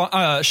pick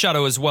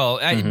Shadow as well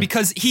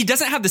because he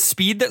doesn't have the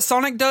speed that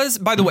Sonic does,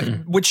 by the way,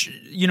 which,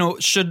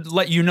 should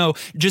let you know,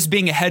 just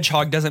being a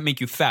hedgehog doesn't make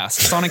you fast.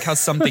 Sonic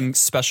has something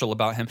special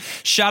about him.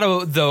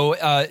 Shadow,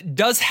 though,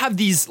 does have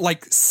these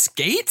like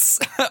skates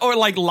or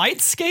like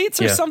light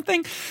skates or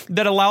something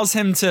that allows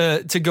him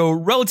to go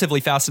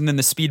relatively fast. And then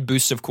the speed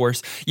boost, of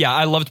course. Yeah,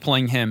 I loved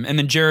playing him. And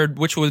then Jared,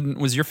 which one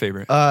was your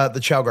favorite? The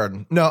Chow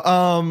Garden.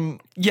 No.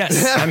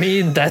 Yes. I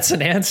mean, that's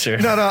an answer.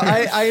 No.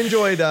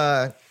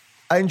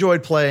 I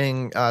enjoyed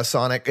playing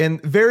Sonic,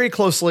 and very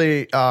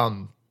closely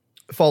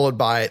followed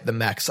by the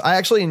mechs. I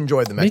actually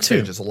enjoyed the mech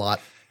stages a lot.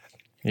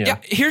 Yeah.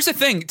 Here's the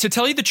thing. To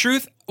tell you the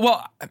truth,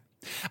 well,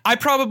 I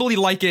probably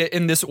like it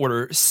in this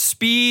order: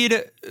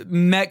 speed,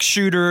 mech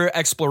shooter,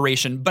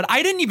 exploration. But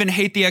I didn't even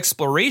hate the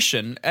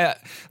exploration.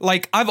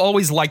 Like I've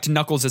always liked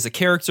Knuckles as a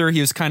character.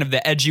 He was kind of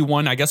the edgy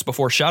one, I guess,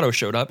 before Shadow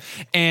showed up,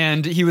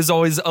 and he was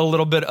always a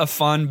little bit of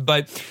fun.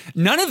 But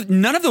none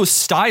of those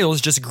styles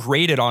just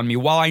grated on me.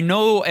 While I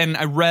know and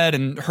I read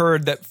and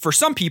heard that for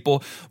some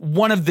people,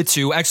 one of the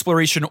two,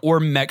 exploration or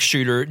mech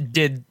shooter,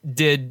 did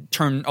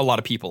turn a lot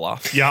of people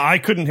off. Yeah, I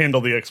couldn't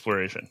handle the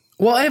exploration.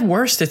 Well, at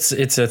worst, it's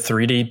a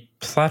 3D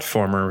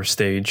platformer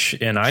stage,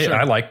 and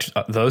I liked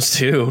those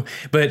too.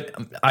 But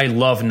I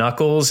love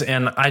Knuckles,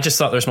 and I just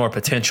thought there's more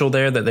potential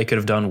there that they could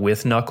have done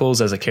with Knuckles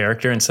as a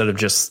character instead of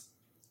just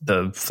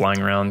the flying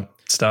around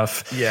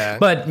stuff. Yeah.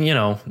 But,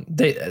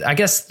 I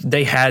guess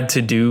they had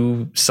to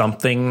do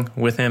something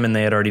with him, and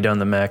they had already done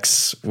the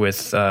mechs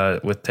with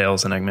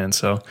Tails and Eggman.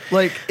 So,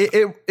 like,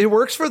 it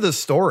works for the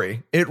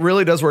story. It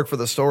really does work for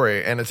the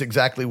story, and it's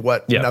exactly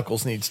what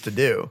Knuckles needs to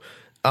do.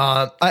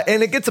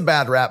 And it gets a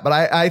bad rap, but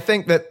I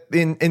think that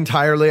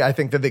I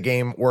think that the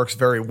game works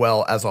very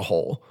well as a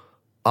whole.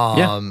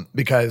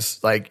 Because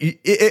like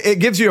it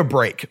gives you a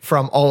break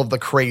from all of the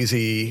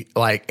crazy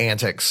like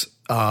antics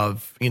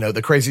of,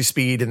 the crazy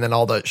speed and then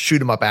all the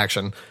shoot 'em up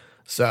action.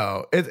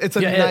 So it's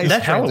a Yeah, nice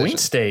that Halloween transition.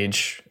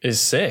 stage is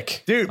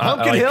sick. Dude,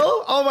 Pumpkin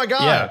Hill? Oh my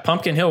God. Yeah,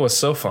 Pumpkin Hill was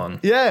so fun.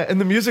 Yeah, and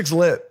the music's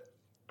lit.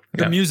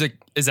 The music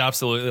is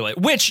absolutely lit.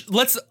 Which,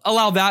 let's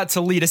allow that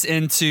to lead us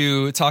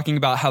into talking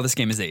about how this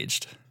game is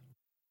aged.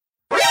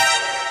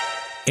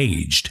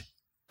 Aged.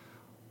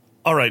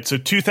 All right, so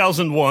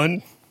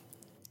 2001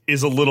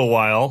 is a little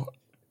while,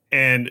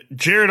 and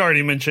Jared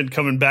already mentioned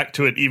coming back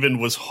to it even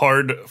was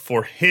hard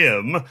for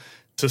him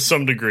to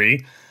some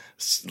degree.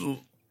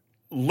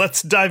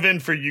 Let's dive in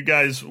for you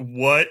guys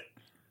what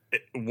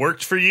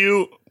worked for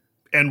you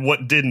and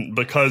what didn't,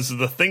 because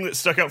the thing that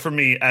stuck out for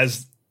me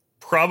as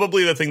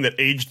probably the thing that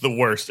aged the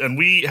worst, and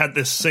we had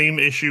this same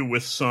issue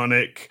with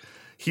Sonic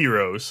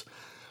Heroes,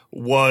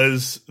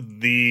 was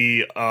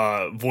the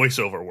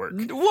voiceover work.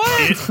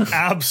 What? It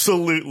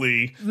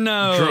absolutely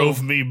No.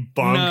 drove me No,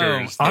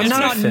 bonkers. I'm it's not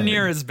not offended.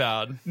 near as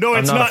bad. No,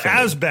 it's I'm not not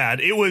offended. as bad.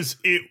 It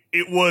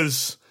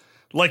was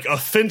like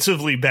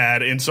offensively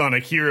bad in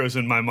Sonic Heroes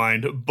in my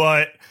mind,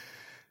 but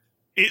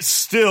it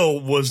still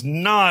was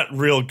not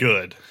real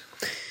good.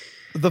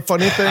 The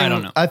funny thing, I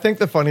don't know. I think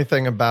the funny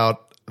thing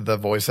about the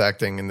voice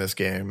acting in this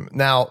game.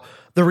 Now,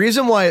 the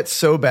reason why it's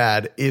so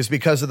bad is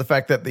because of the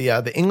fact that the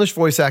English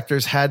voice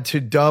actors had to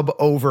dub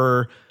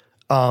over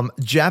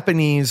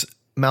Japanese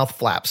mouth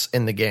flaps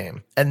in the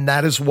game, and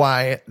that is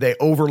why they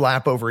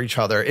overlap over each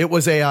other. It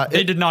was a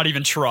They did not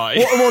even try.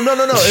 well, no.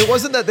 It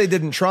wasn't that they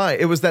didn't try.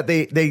 It was that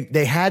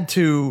they had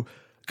to,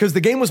 because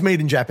the game was made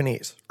in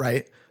Japanese,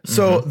 right?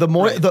 So the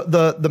more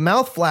the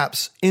mouth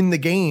flaps in the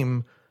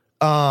game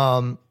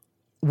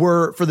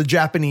were for the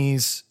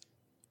Japanese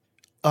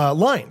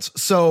lines.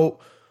 So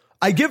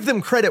I give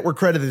them credit where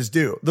credit is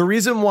due. The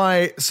reason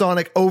why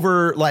Sonic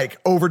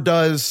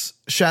overdoes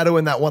Shadow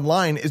in that one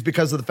line is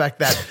because of the fact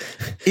that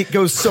it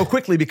goes so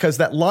quickly, because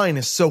that line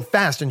is so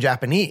fast in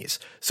Japanese.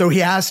 So they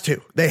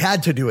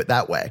had to do it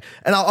that way.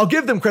 And I'll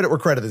give them credit where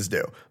credit is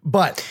due.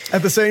 But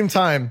at the same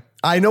time,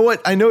 I know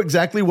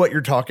exactly what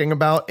you're talking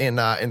about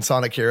in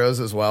Sonic Heroes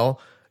as well.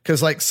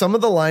 Cause like some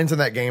of the lines in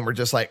that game are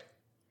just like,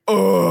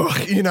 oh,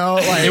 like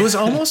It was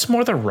almost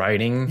more the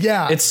writing.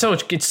 Yeah. It's so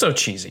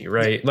cheesy,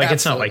 right? Like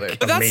it's not Absolutely. like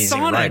But that's amazing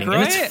Sonic, writing. And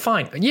right? it's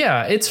fine.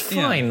 Yeah, it's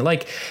fine.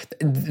 Like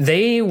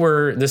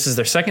this is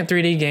their second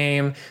 3D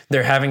game.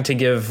 They're having to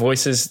give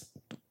voices.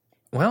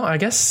 Well, I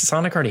guess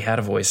Sonic already had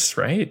a voice,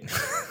 right?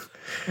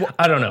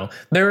 I don't know.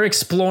 They're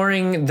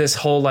exploring this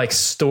whole like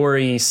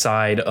story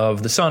side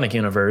of the Sonic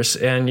universe,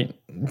 and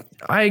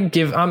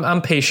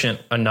I'm patient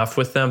enough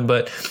with them,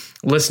 but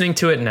listening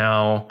to it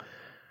now,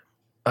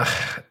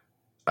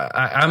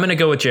 I'm going to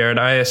go with Jared.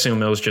 I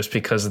assume it was just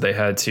because they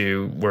had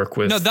to work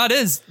with. No, that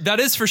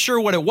is for sure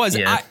what it was.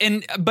 Yeah.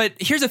 But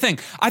here's the thing.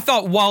 I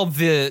thought while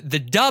the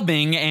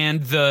dubbing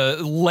and the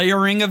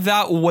layering of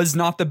that was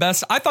not the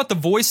best, I thought the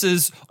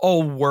voices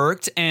all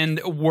worked and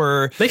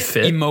They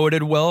fit.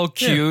 emoted well,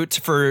 cute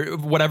for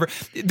whatever.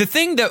 The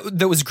thing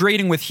that was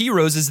grating with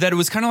Heroes is that it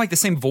was kind of like the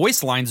same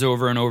voice lines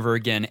over and over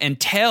again. And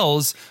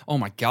Tails, oh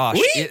my gosh,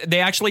 they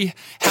actually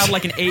had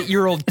like an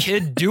 8-year-old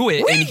kid do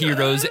it in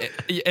Heroes,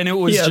 and it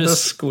was Yeah, the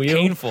just squeal.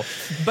 painful.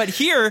 But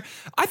here,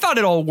 I thought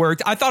it all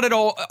worked. I thought it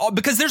all,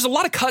 because there's a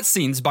lot of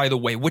cutscenes, by the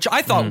way, which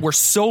I thought were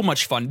so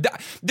much fun.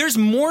 There's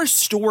more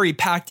story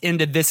packed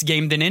into this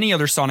game than any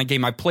other Sonic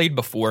game I played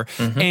before.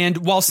 And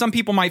while some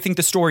people might think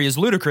the story is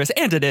ludicrous,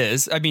 and it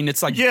is, I mean,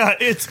 it's like, Yeah,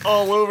 it's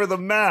all over the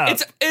map.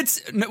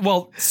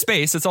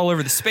 space. It's all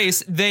over the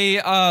space.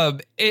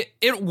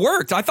 It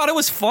worked. I thought it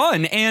was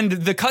fun, and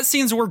the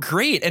cutscenes were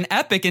great and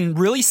epic, and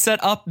really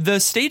set up the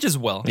stages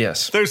well.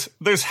 Yes.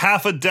 There's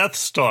half a Death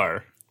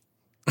Star.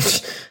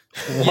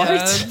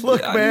 Yeah,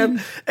 Look, man,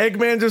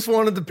 Eggman just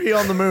wanted to pee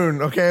on the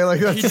moon. Okay, like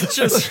that's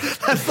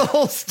that's the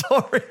whole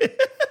story.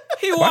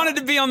 he wanted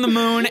to be on the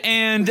moon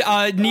and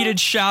needed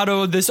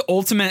Shadow, this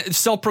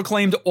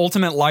self-proclaimed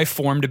ultimate life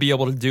form, to be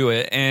able to do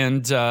it.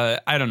 And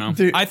I don't know.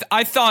 Dude.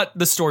 I thought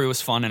the story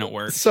was fun and it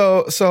worked.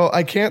 So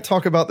I can't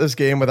talk about this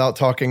game without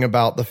talking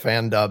about the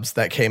fan dubs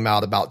that came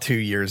out about 2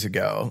 years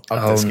ago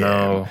of this game.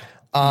 No.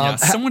 Yeah,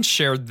 someone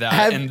shared that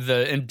have-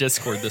 in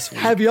Discord this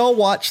week. Have y'all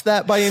watched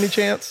that by any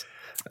chance?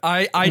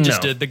 I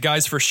just No. did. The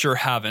guys for sure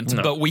haven't,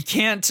 but we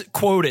can't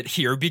quote it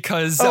here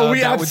because Oh,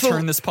 that would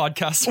turn this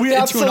podcast We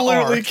into an R.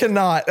 absolutely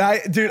cannot.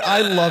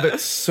 I love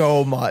it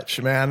so much,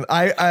 man.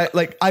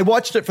 I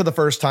watched it for the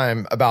first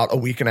time about a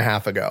week and a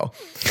half ago,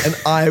 and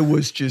I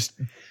was just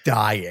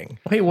dying.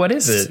 Wait, what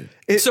is it?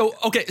 So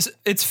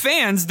it's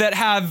fans that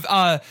have,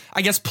 I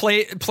guess,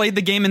 played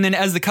the game, and then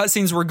as the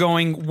cutscenes were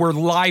going, were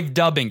live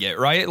dubbing it,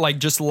 right? Like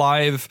just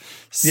live,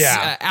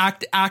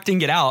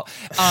 acting it out.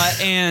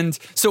 And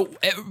so,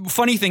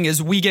 funny thing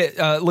is, we get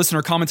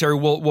listener commentary.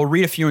 We'll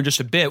read a few in just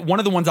a bit. One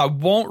of the ones I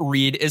won't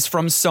read is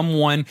from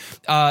someone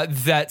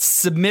that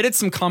submitted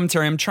some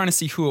commentary. I'm trying to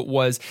see who it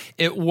was.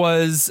 It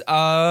was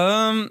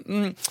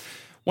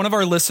one of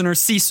our listeners,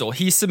 Cecil.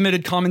 He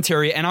submitted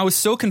commentary, and I was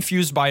so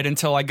confused by it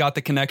until I got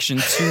the connection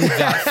to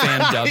that fan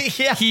dub.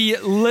 Yeah. He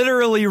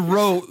literally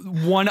wrote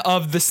one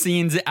of the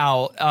scenes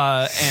out,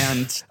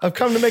 and I've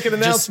come to make an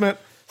announcement.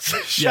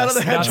 Shadow the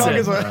that's Hedgehog it.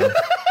 is a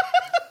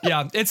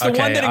Yeah, it's the Okay,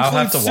 one that I'll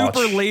have includes to watch.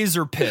 Super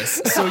Laser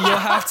Piss. So you'll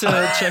have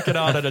to check it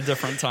out at a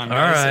different time. All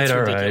guys. It's right,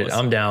 ridiculous.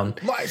 I'm down.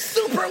 My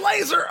super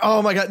laser.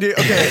 Oh my god, dude.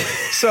 Okay,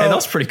 so Hey, that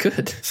was pretty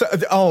good. So,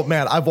 oh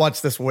man, I've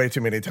watched this way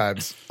too many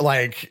times.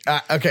 Like,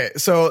 okay,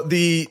 so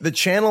the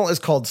channel is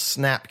called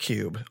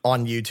Snapcube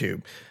on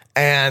YouTube,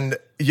 and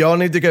y'all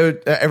need to go.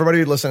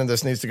 Everybody listening to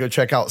this needs to go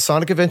check out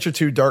Sonic Adventure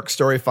 2 Dark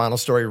Story Final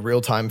Story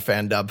Real Time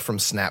Fan Dub from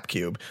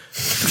Snapcube.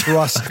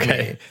 Trust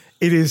me,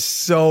 it is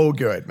so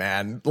good,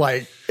 man.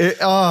 Like,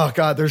 oh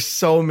god, there's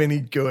so many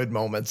good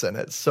moments in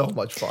it. So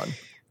much fun.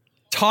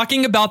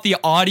 Talking about the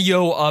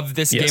audio of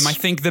this Yes. game, I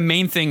think the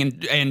main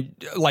thing, and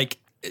like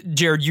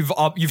Jared,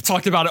 you've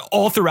talked about it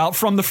all throughout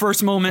from the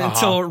first moment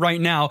until right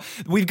now.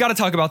 We've got to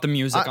talk about the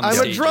music. on the I'm a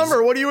stages.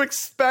 drummer. What do you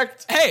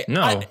expect? Hey,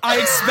 No. I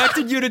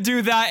expected you to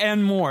do that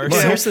and more.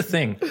 Well, So- here's the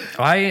thing.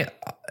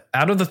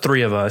 Out of the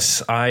three of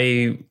us,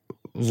 I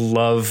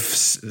love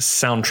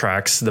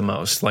soundtracks the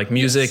most. Like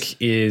music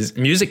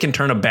can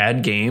turn a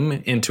bad game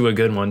into a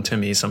good one to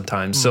me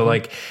sometimes. So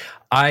like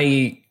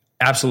I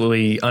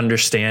absolutely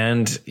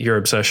understand your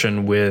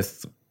obsession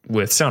with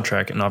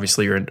soundtrack, and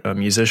obviously you're a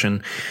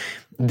musician.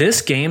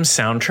 This game's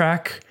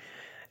soundtrack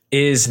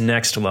is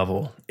next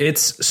level.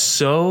 It's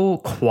so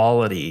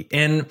quality,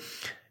 and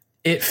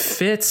it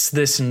fits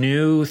this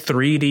new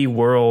 3D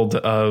world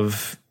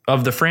of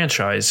the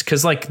franchise.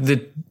 Cause like the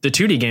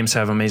 2D games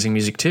have amazing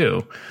music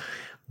too,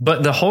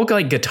 but the whole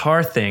like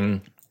guitar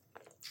thing,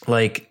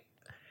 like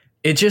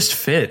it just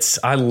fits.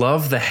 I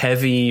love the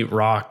heavy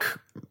rock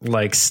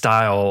like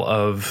style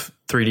of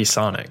 3D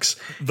Sonics,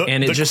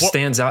 and it just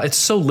stands out. It's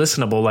so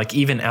listenable, like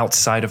even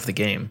outside of the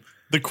game.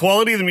 The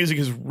quality of the music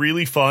is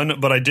really fun,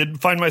 but I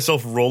did find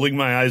myself rolling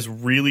my eyes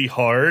really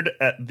hard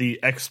at the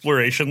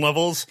exploration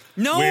levels.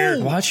 No,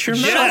 Watch your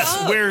Yes,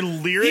 Shut up. where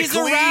lyrically He's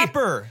a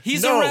rapper.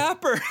 He's No, a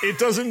rapper. It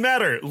doesn't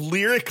matter.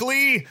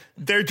 Lyrically,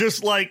 they're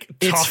just like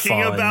It's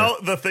talking fun.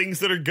 about the things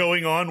that are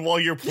going on while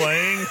you're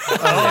playing. Oh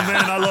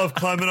man, I love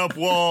climbing up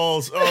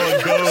walls.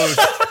 Oh, ghost.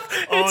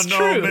 Oh It's no,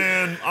 true.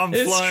 man, I'm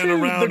It's flying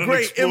true. around The and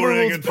great exploring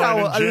Emerald's and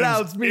finding power gems.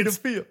 allows me to It's-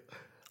 feel.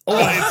 it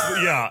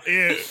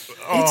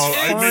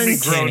made me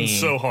fun, groan Kenny.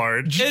 so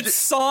hard. It's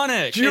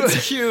Sonic. Ju-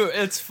 It's cute.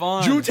 It's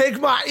fun. You take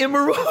my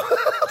emerald.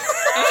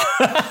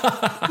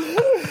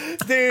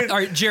 Dude. All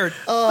right, Jared.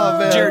 Oh,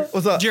 man. Jared,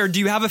 What's up? Jared, do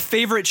you have a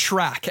favorite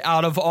track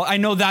out of all? I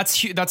know that's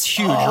huge,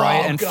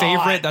 right? And God.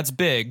 favorite, that's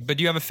big. But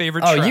do you have a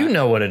favorite Oh, track? you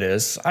know what it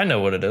is. I know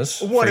what it is.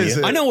 What for is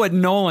you. it? I know what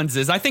Nolan's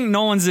is. I think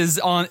Nolan's is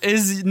on.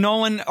 Is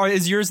Nolan or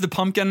is yours the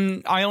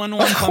Pumpkin Island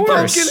one? Of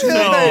course. Pumpkin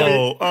Hill, baby.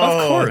 No,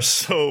 Of course.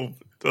 it's so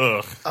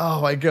ugh.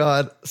 Oh my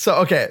god. So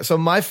okay, so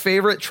my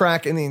favorite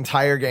track in the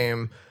entire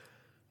game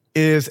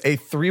is a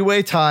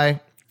three-way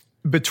tie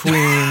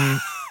between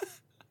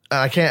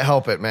I can't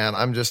help it, man.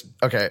 I'm just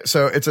okay.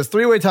 So it's a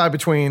three-way tie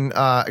between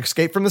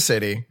Escape from the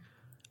City,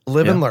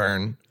 Live and Yeah.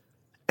 Learn,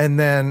 and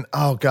then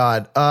oh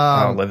god,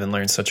 Live and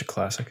Learn, such a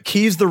classic.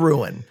 Keys the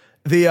Ruin.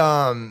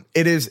 The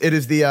it is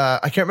the I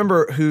can't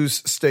remember whose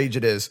stage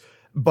it is,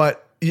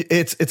 but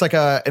it's like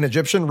an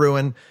Egyptian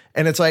ruin,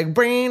 and it's like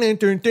the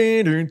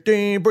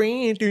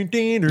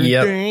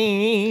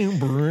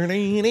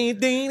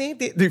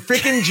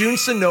freaking Jun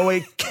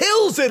Sonoe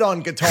kills it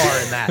on guitar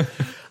in that.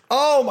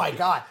 Oh my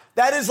god.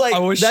 That is like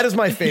that is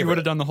my You would favorite.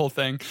 have done the whole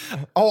thing.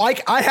 Oh,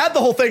 I had the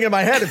whole thing in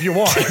my head if you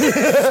want.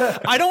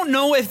 I don't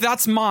know if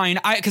that's mine,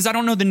 because I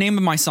don't know the name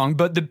of my song.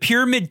 But the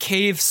Pyramid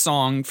Cave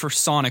song for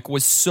Sonic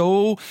was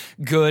so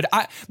good.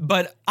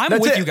 But I'm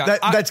That's with it. you guys.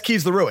 That's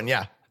Keys the Ruin,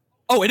 yeah.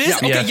 Oh, it is? Yeah.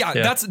 Okay, Yeah,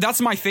 yeah, yeah. that's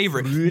my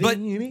favorite. But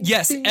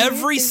yes,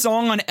 every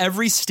song on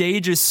every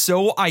stage is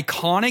so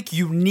iconic,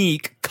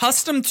 unique,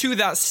 custom to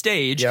that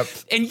stage. Yep.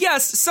 And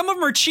yes, some of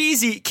them are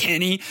cheesy,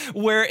 Kenny,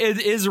 where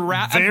it is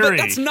rap. But Very.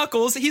 that's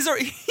Knuckles. He's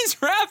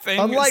rapping.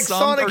 Unlike Some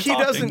Sonic, are he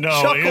talking. doesn't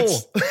No,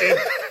 chuckle.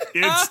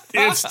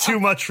 it's too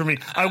much for me.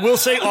 I will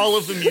say all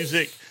of the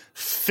music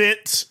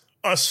fits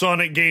a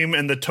Sonic game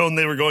and the tone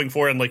they were going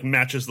for, and like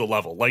matches the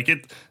level. Like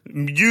it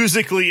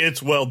musically, it's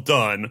well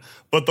done,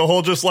 but the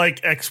whole just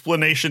like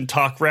explanation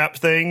talk rap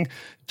thing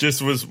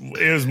just was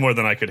more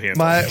than I could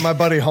handle. My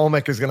buddy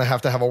Holmick is going to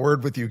have a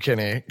word with you,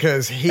 Kenny,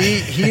 because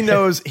he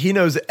knows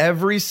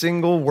every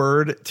single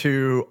word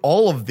to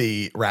all of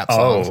the rap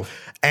songs. Oh.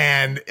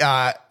 And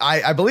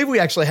I believe we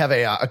actually have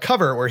a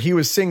cover where he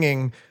was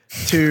singing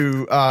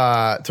to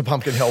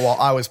Pumpkin Hill while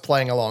I was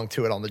playing along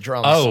to it on the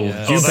drums. Oh, you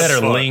that's better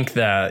fun. link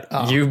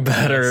that. You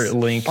better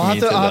link I'll me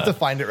to have to that.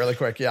 find it really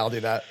quick. Yeah, I'll do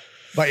that.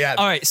 But yeah,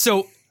 All right,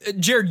 so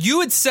Jared,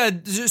 you had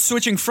said,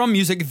 switching from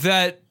music,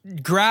 that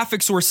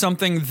graphics were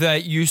something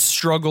that you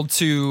struggled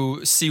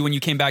to see when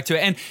you came back to it.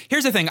 And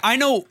here's the thing. I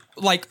know,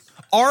 like,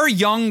 our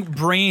young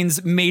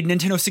brains made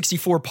Nintendo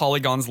 64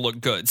 polygons look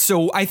good.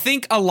 So I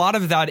think a lot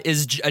of that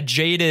is a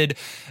jaded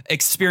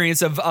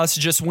experience of us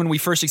just when we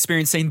first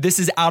experienced saying this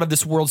is out of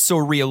this world, so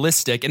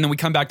realistic, and then we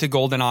come back to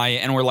GoldenEye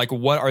and we're like,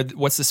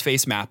 what's this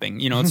face mapping?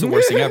 You know, it's the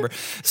worst thing ever.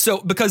 So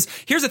because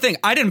here's the thing,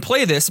 I didn't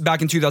play this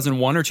back in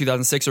 2001 or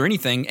 2006 or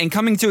anything, and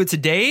coming to it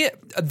today,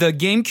 the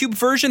GameCube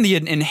version, the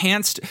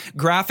enhanced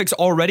graphics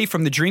already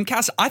from the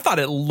Dreamcast, I thought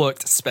it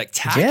looked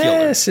spectacular.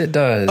 Yes, it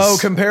does. Oh,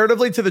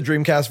 comparatively to the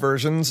Dreamcast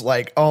versions,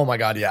 like, oh my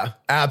God, yeah,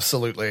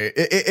 absolutely.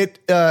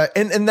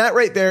 And that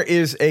right there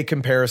is a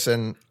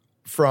comparison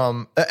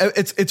from,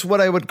 it's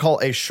what I would call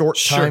a short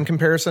time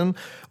comparison,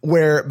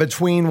 where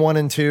between 1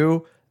 and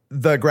 2,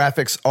 the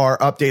graphics are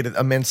updated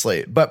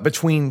immensely. But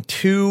between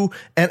 2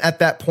 and at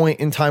that point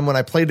in time when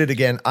I played it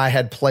again, I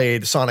had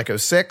played Sonic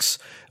 06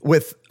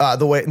 with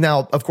the way.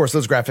 Now, of course,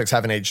 those graphics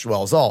haven't aged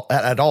well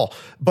at all.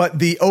 But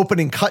the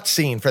opening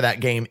cutscene for that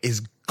game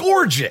is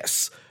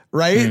gorgeous,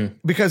 right?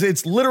 Because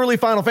it's literally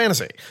Final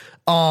Fantasy.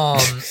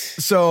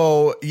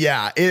 So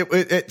yeah,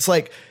 it's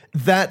like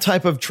that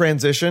type of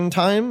transition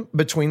time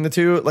between the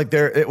two, like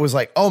it was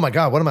like, oh my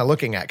God, what am I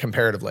looking at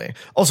comparatively?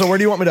 Also, where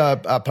do you want me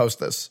to post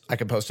this? I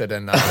can post it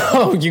in.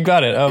 Oh, you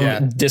got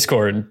it.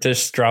 Discord.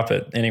 Just drop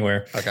it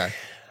anywhere. Okay.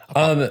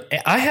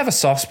 I have a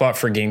soft spot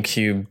for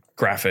GameCube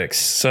graphics,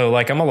 so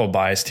like I'm a little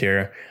biased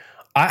here.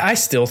 I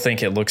still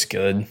think it looks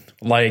good.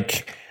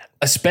 Like,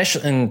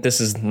 especially, and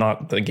this is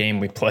not the game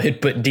we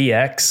played, but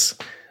DX.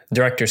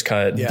 Director's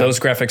Cut,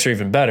 those graphics are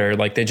even better.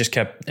 Like, they just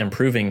kept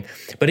improving.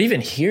 But even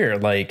here,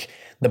 like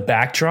the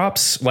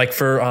backdrops, like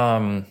for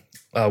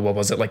what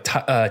was it? Like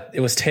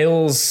it was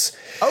Tales.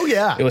 Oh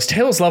yeah, it was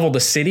Tales Level, the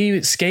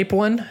cityscape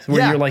one,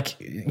 where you're like,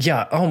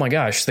 oh my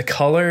gosh, the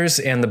colors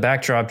and the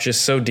backdrop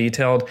just so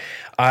detailed.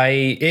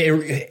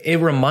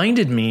 It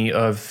reminded me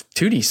of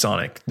 2D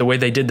Sonic, the way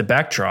they did the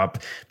backdrop,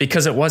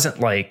 because it wasn't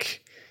like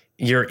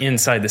you're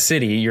inside the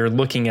city, you're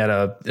looking at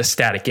a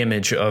static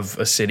image of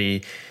a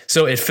city.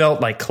 So it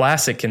felt like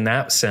classic in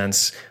that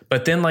sense.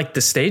 But then like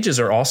the stages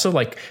are also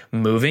like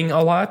moving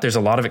a lot. There's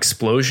a lot of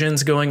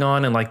explosions going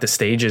on, and like the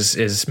stage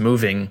is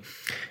moving.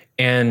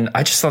 And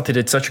I just thought they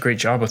did such a great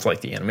job with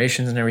like the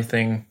animations and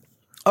everything.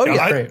 Oh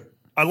yeah, great.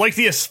 I like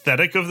the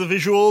aesthetic of the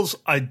visuals.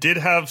 I did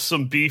have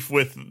some beef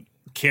with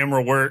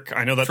camera work.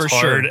 I know that's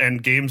hard,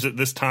 and games at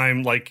this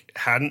time like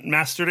hadn't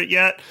mastered it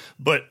yet.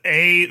 But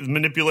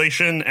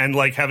manipulation and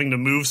like having to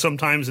move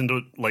sometimes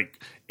into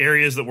like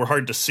areas that were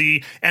hard to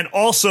see, and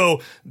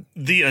also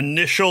the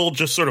initial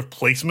just sort of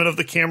placement of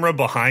the camera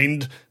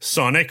behind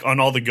Sonic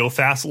on all the go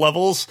fast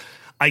levels.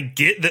 I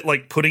get that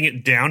like putting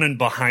it down and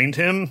behind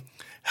him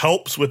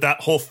helps with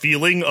that whole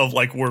feeling of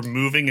like we're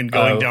moving and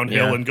going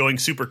downhill and going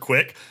super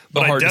quick.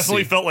 But I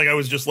definitely felt like I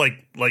was just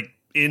like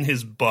in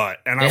his butt,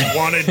 and I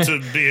wanted to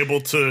be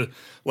able to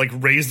like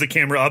raise the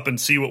camera up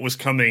and see what was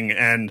coming,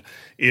 and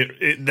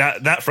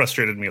that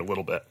frustrated me a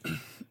little bit.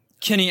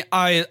 Kenny,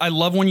 I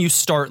love when you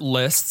start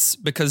lists,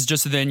 because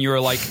just then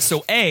you're like,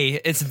 so A,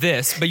 it's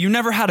this, but you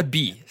never had a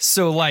B.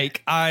 So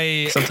like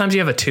sometimes you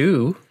have a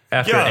 2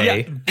 after A.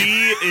 Yeah,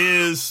 B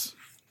is,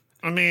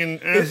 I mean,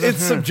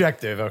 it's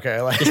subjective,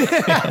 okay? Like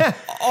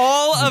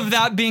all of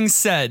that being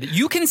said,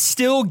 you can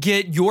still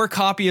get your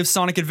copy of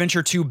Sonic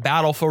Adventure 2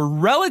 Battle for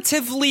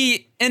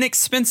relatively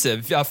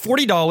inexpensive,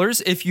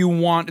 $40 if you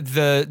want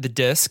the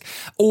disc,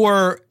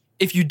 or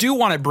if you do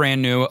want it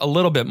brand new, a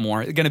little bit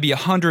more. It's going to be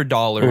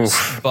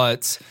 $100,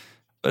 but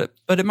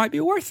it might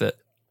be worth it.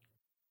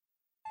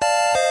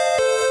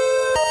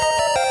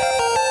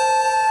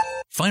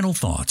 Final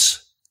thoughts.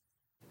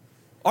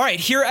 All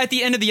right, here at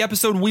the end of the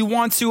episode, we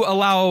want to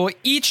allow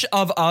each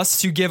of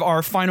us to give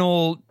our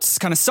final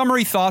kind of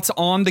summary thoughts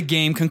on the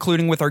game,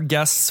 concluding with our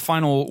guests'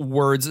 final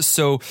words.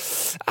 So,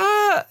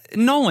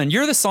 Nolan,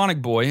 you're the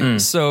Sonic boy.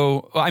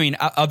 So, I mean,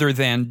 other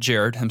than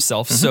Jared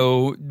himself.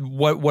 So,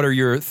 what are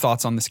your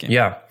thoughts on this game?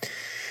 Yeah.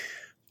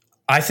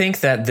 I think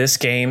that this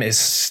game is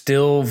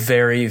still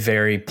very,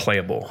 very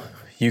playable.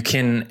 You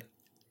can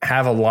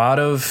have a lot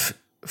of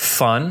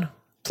fun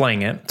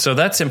playing it. So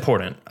that's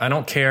important. I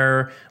don't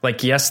care.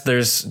 Like, yes,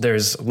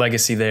 there's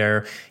legacy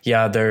there.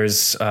 Yeah,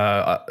 there's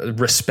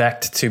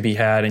respect to be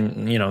had,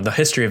 and, you know, the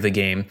history of the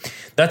game.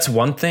 That's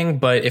one thing.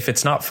 But if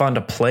it's not fun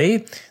to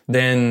play,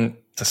 then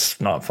it's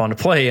not fun to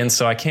play. And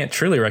so I can't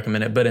truly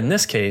recommend it. But in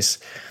this case,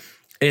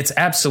 it's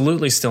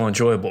absolutely still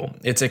enjoyable.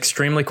 It's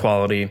extremely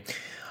quality.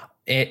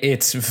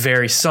 It's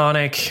very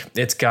Sonic.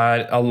 It's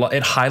got a lot.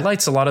 It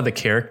highlights a lot of the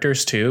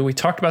characters too. We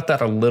talked about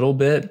that a little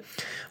bit.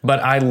 But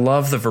I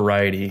love the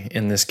variety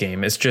in this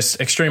game. It's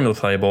just extremely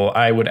playable.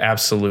 I would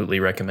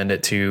absolutely recommend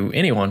it to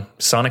anyone,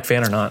 Sonic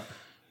fan or not.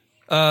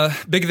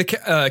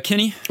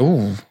 Kenny?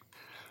 Ooh.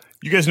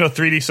 You guys know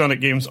 3D Sonic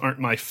games aren't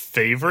my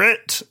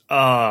favorite.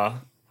 And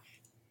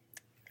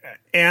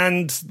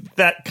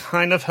that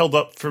kind of held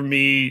up for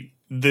me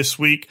this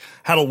week.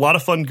 Had a lot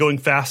of fun going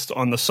fast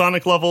on the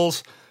Sonic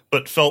levels,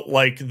 but felt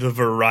like the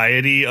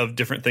variety of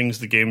different things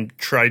the game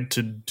tried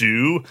to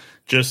do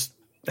just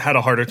had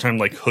a harder time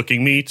like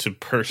hooking me to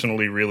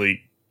personally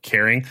really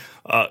caring.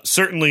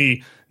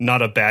 Certainly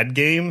not a bad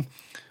game.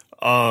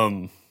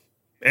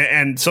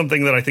 and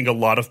something that I think a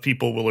lot of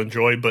people will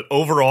enjoy. But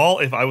overall,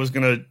 if I was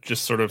going to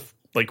just sort of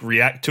like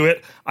react to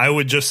it, I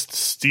would just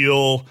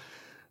steal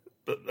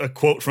a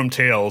quote from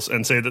Tails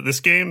and say that this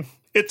game,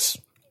 it's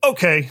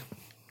okay.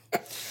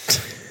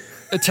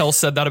 Tails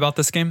said that about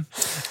this game.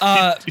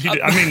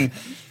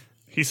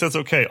 He says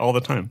okay all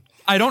the time.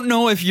 I don't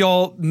know if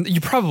you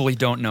probably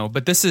don't know,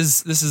 but this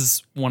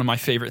is one of my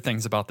favorite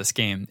things about this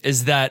game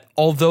is that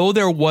although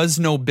there was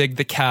no Big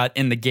the Cat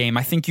in the game,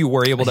 I think you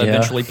were able to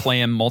eventually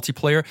play him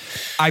multiplayer.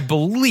 I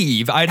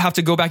believe, I'd have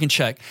to go back and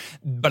check,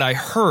 but I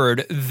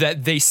heard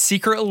that they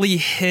secretly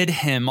hid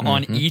him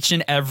on each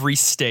and every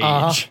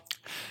stage.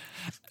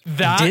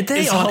 That did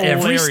they is on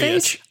every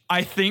hilarious. stage?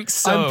 I think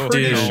so.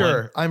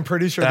 I'm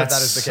pretty sure that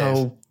is the case.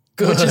 So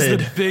good. Which is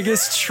the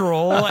biggest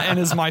troll and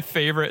is my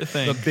favorite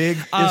thing. The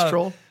biggest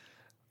troll?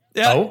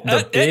 Yeah,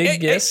 the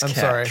biggest. I'm cat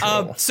sorry.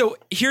 troll. So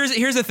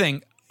here's the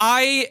thing.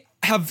 I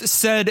have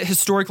said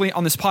historically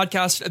on this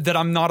podcast that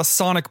I'm not a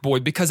Sonic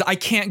boy because I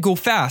can't go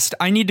fast.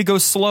 I need to go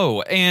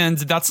slow, and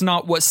that's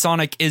not what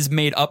Sonic is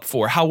made up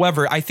for.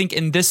 However, I think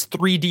in this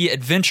 3D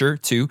adventure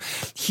too,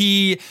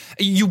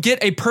 you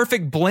get a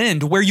perfect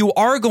blend where you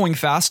are going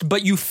fast,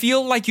 but you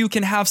feel like you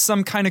can have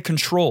some kind of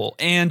control,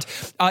 and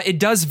it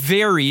does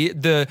vary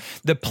the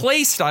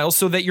play style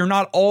so that you're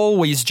not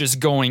always just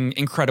going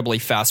incredibly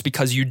fast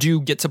because you do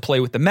get to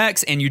play with the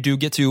mechs and you do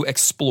get to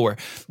explore.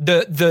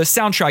 The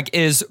soundtrack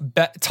is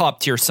top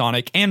tier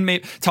Sonic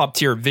and top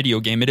tier video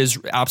game. It is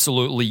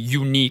absolutely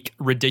unique,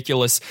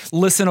 ridiculous,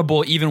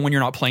 listenable even when you're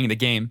not playing the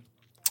game.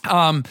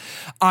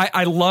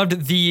 I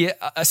loved the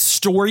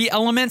story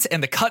elements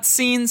and the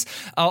cutscenes,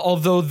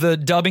 although the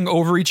dubbing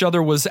over each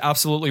other was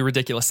absolutely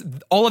ridiculous.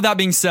 All of that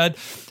being said,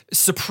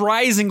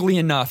 surprisingly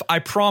enough, I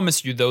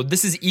promise you though,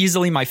 this is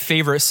easily my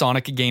favorite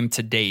Sonic game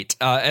to date,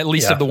 at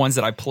least of the ones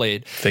that I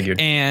played. Figured.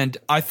 And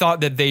I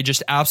thought that they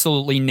just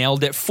absolutely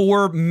nailed it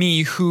for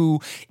me who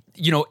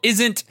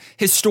isn't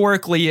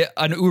historically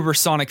an uber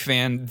Sonic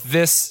fan.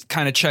 This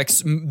kind of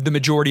checks the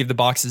majority of the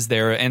boxes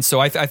there. And so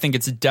I think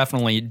it's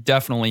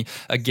definitely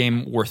a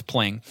game worth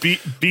playing.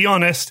 Be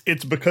honest,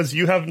 it's because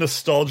you have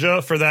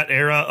nostalgia for that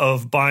era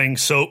of buying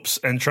soaps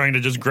and trying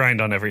to just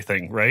grind on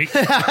everything, right?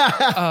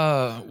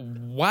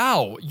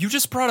 Wow. You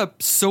just brought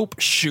up soap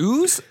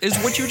shoes is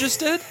what you just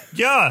did?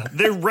 Yeah,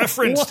 they're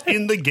referenced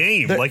in the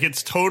game. Like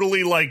it's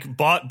totally like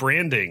bot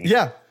branding.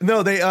 Yeah.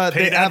 No, they Paid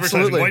advertising.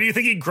 absolutely. Why do you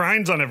think he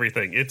grinds on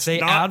everything? It's They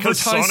not because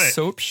advertise Sonic.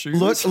 soap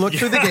shoes? Look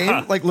through the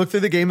game. Like look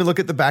through the game and look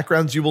at the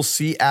backgrounds. You will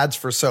see ads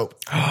for soap.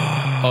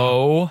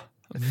 Oh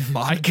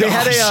my gosh. They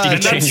had a,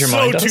 And change that's your so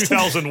mind, Dustin?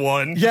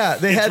 2001. Yeah,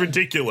 it's had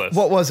ridiculous.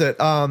 What was it?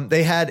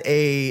 They had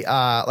a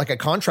like a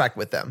contract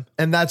with them,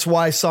 and that's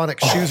why Sonic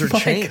shoes are my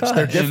changed. God.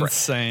 They're different.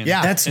 Insane.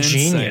 Yeah, That's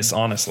insane. genius,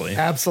 honestly.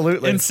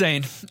 absolutely.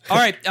 Insane. All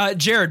right,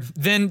 Jared,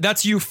 then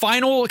that's you.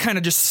 Final kind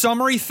of just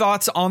summary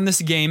thoughts on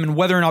this game and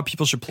whether or not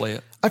people should play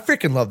it. I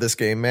freaking love this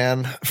game,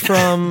 man.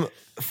 From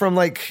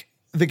like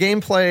the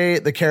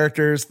gameplay, the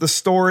characters, the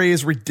story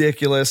is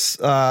ridiculous,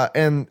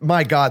 and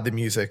my God, the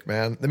music,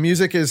 man. The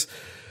music is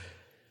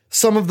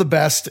some of the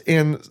best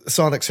in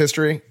Sonic's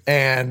history,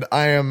 and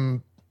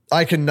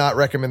I cannot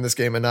recommend this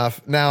game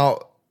enough. Now,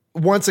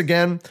 once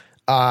again,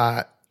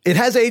 it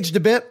has aged a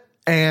bit,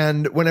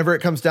 and whenever it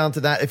comes down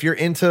to that, if you're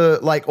into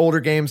like older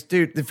games,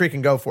 dude,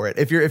 freaking go for it.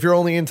 If you're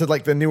only into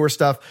like the newer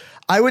stuff,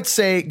 I would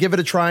say give it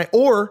a try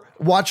or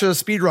watch a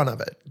speed run of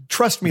it.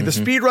 Trust me, the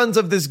speed runs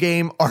of this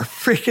game are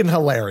freaking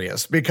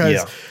hilarious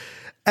because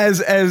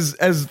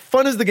as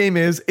fun as the game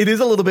is, it is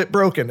a little bit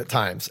broken at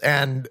times,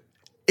 and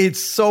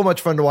it's so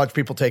much fun to watch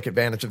people take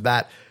advantage of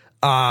that.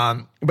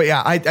 But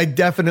yeah, I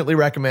definitely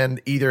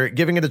recommend either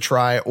giving it a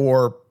try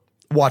or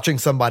watching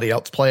somebody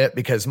else play it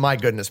because my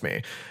goodness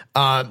me,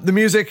 the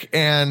music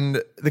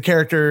and the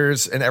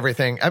characters and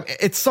everything,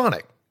 it's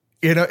Sonic.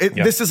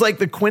 This is like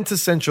the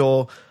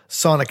quintessential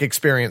Sonic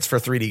experience for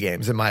 3D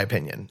games, in my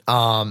opinion.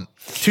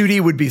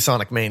 2D would be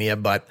Sonic Mania,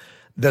 but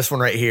this one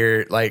right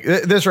here,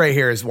 this right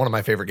here is one of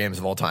my favorite games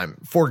of all time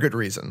for good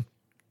reason.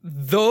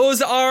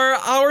 Those are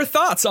our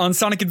thoughts on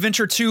Sonic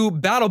Adventure 2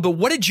 Battle, but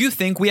what did you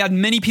think? We had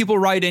many people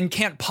write in,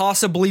 can't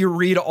possibly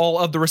read all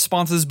of the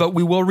responses, but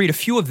we will read a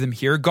few of them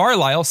here.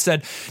 Garlisle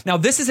said, now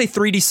this is a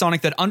 3D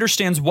Sonic that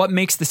understands what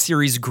makes the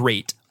series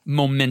great.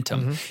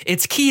 Momentum.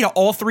 It's key to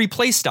all three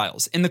play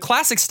styles. In the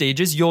classic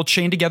stages, you'll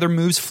chain together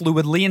moves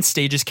fluidly in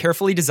stages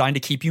carefully designed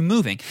to keep you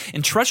moving.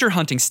 In treasure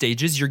hunting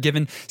stages, you're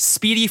given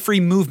speedy free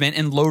movement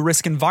in low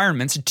risk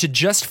environments to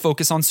just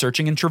focus on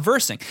searching and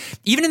traversing.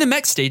 Even in the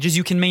mech stages,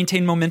 you can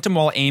maintain momentum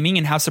while aiming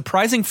and have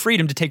surprising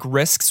freedom to take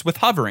risks with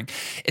hovering.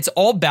 It's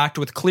all backed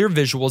with clear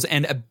visuals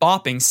and a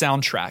bopping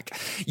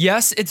soundtrack.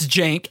 Yes, it's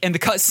jank and the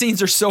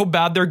cutscenes are so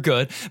bad they're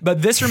good,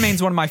 but this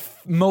remains one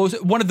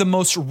of the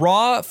most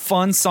raw,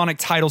 fun Sonic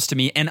titles to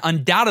me, and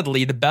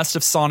undoubtedly the best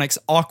of Sonic's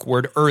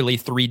awkward early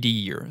 3D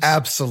years.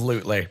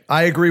 Absolutely.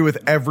 I agree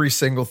with every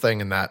single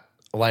thing in that.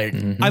 Like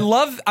I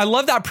love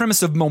that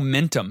premise of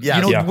momentum,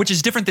 Yeah. which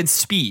is different than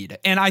speed.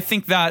 And I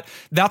think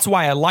that's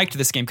why I liked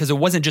this game, because it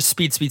wasn't just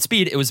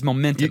speed. It was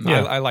momentum.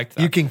 I liked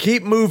that. You can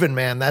keep moving,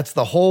 man. That's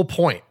the whole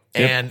point.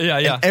 And, Yeah,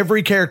 yeah. and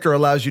every character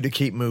allows you to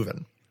keep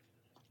moving.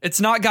 It's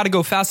not got to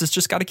go fast. It's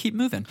just got to keep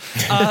moving.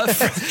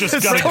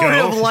 Just gotta story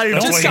go. of life.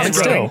 That's Just why gotta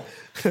he's go. running.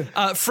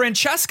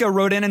 Francesca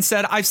wrote in and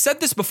said, I've said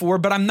this before,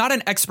 but I'm not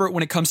an expert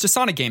when it comes to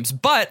Sonic games,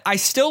 but I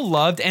still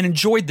loved and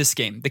enjoyed this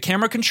game. The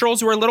camera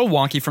controls were a little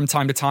wonky from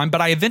time to time,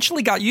 but I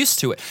eventually got used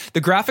to it. The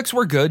graphics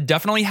were good,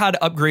 definitely had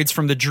upgrades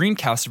from the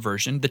Dreamcast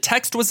version. The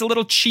text was a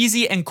little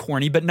cheesy and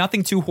corny, but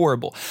nothing too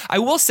horrible. I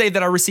will say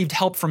that I received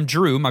help from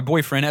Drew, my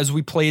boyfriend, as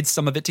we played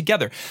some of it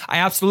together. I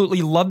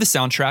absolutely love the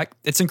soundtrack.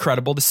 It's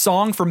incredible. The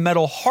song for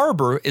Metal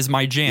Harbor is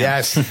my jam.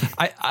 Yes.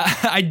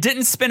 I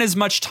didn't spend as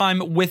much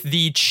time with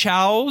the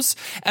chows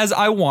as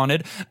I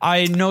wanted.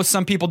 I know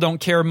some people don't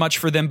care much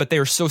for them, but they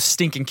are so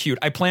stinking cute.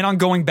 I plan on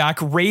going back,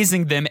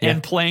 raising them,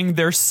 and playing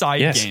their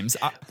side games.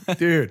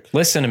 Dude.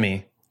 Listen to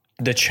me.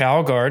 The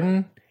Chow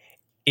Garden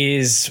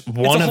is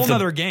one a whole of the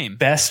nother game.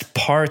 best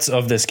parts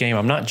of this game.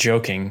 I'm not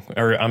joking,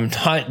 or I'm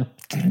not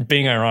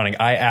being ironic.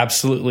 I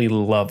absolutely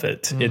love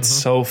it. It's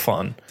so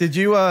fun. Did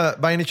you,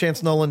 by any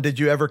chance, Nolan, did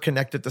you ever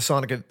connect it to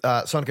Sonic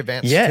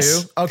Advance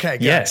Yes. too? Okay,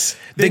 good. Yes.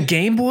 The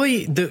Game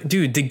Boy,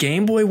 the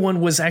Game Boy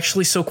one was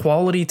actually so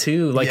quality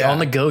too. Like Yeah. on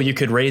the go, you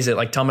could raise it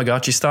like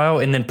Tamagotchi style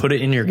and then put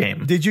it in your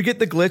game. Did you get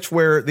the glitch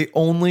where the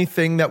only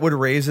thing that would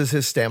raise is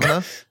his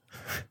stamina?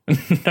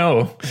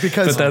 No,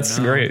 Because- but that's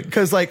great.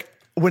 Because like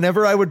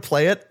whenever I would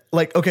play it,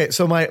 like, okay,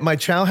 so my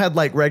Chow had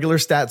like regular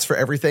stats for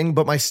everything,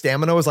 but my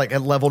stamina was like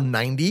at level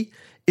 90.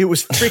 It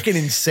was freaking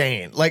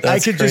insane. Like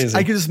That's I could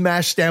crazy. just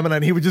mash stamina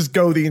and he would just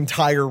go the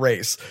entire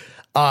race.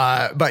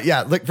 But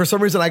yeah, like for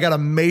some reason I got a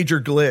major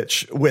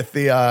glitch with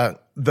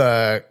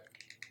the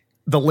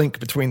link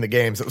between the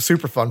games. It was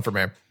super fun for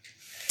me.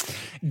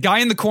 Guy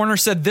in the corner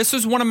said, this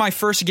was one of my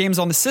first games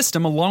on the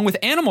system along with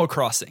Animal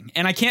Crossing,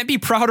 and I can't be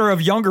prouder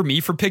of younger me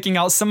for picking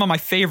out some of my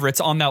favorites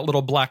on that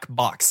little black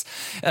box.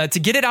 To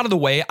get it out of the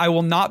way, I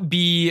will not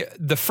be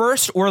the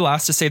first or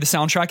last to say the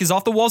soundtrack is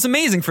off the walls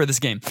amazing for this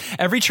game.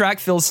 Every track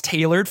feels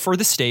tailored for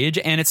the stage,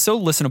 and it's so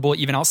listenable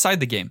even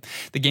outside the game.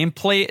 The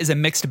gameplay is a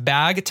mixed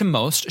bag to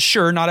most.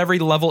 Sure, not every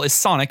level is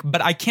Sonic,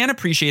 but I can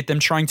appreciate them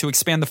trying to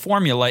expand the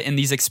formula in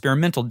these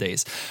experimental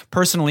days.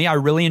 Personally, I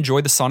really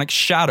enjoy the Sonic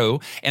Shadow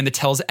and the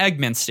Tails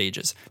Eggman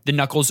stages. The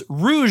Knuckles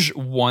Rouge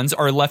ones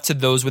are left to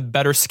those with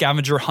better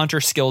scavenger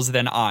hunter skills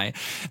than I.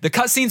 The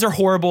cutscenes are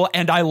horrible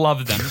and I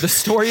love them. The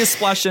story is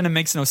splashed in and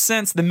makes no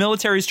sense. The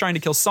military is trying to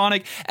kill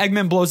Sonic.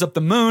 Eggman blows up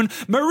the moon.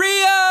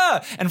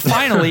 Maria! And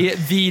finally,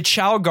 the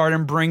Chow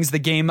Garden brings the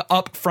game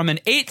up from an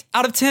 8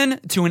 out of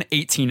 10 to an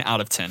 18 out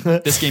of 10.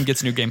 This game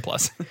gets New Game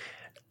Plus.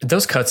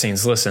 Those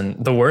cutscenes,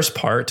 listen, the worst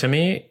part to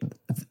me,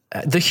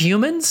 the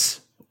humans.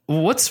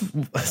 What?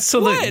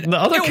 The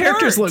other It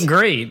characters worked. look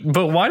great,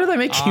 but why do they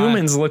make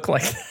humans look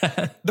like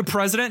that? The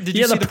president? Did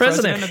you Yeah, see the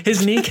president. of-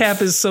 His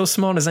kneecap is so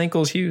small and his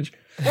ankle is huge.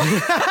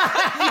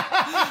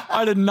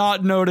 I did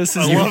not notice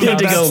his I love need that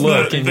to go that's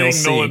look the and you'll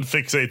thing Nolan see.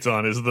 fixates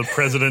on is the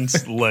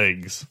president's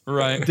legs.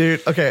 Right.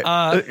 Dude, okay.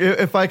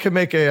 If I could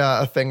make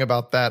a thing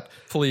about that.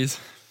 Please.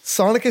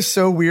 Sonic is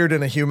so weird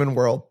in a human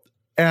world.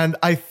 And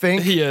I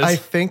think He is. I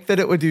think that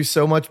it would do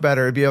so much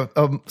better. It'd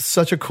be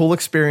such a cool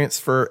experience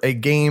for a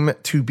game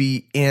to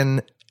be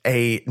in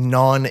a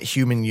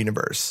non-human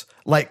universe.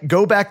 Like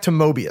go back to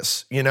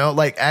Mobius, you know,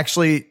 like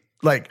actually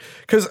like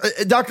because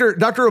Dr.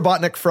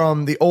 Robotnik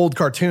from the old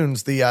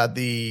cartoons,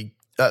 the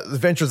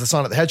Adventures of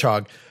Sonic the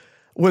Hedgehog,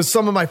 was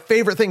some of my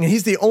favorite thing. And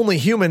he's the only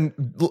human,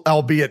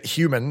 albeit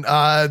human,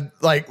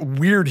 like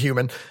weird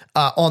human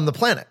on the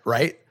planet,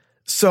 right?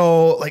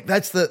 So like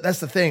that's the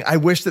thing. I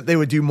wish that they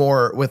would do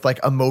more with like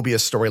a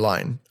Mobius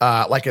storyline,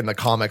 like in the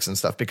comics and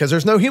stuff, because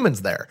there's no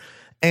humans there.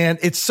 And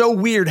it's so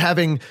weird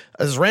having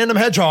this random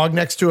hedgehog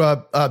next to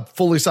a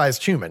fully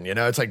sized human. You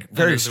know, it's like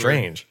very is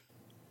strange.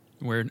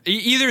 Weird.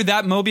 Either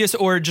that Mobius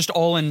or just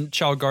all in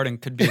Chow Garden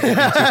could be a good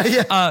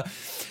one too.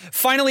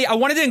 Finally, I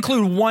wanted to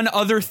include one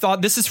other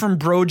thought. This is from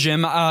Bro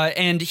Jim,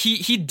 and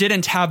he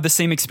didn't have the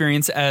same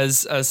experience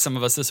as some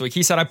of us this week.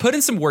 He said, I put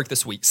in some work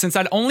this week. Since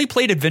I'd only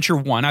played Adventure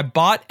 1, I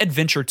bought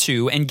Adventure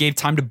 2 and gave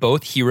time to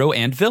both hero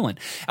and villain.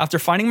 After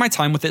finding my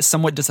time with it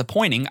somewhat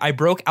disappointing, I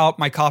broke out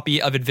my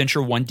copy of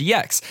Adventure 1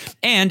 DX.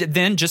 And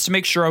then, just to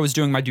make sure I was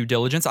doing my due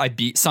diligence, I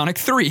beat Sonic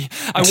 3.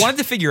 I wanted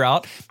to figure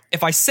out,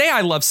 if I say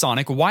I love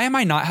Sonic, why am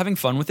I not having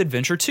fun with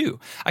Adventure 2?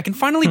 I can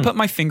finally put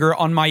my finger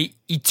on my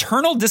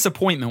eternal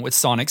disappointment with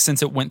Sonic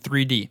since it went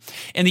 3D.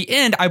 In the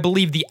end, I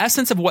believe the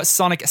essence of what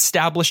Sonic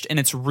established in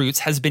its roots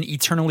has been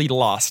eternally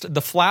lost.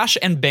 The flash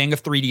and bang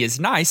of 3D is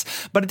nice,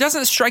 but it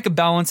doesn't strike a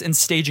balance in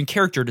stage and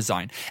character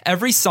design.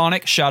 Every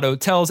Sonic, Shadow,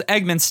 Tails,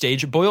 Eggman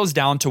stage boils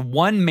down to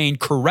one main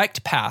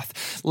correct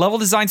path. Level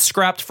design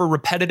scrapped for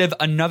repetitive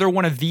another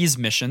one of these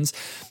missions.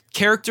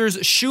 Characters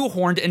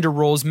shoehorned into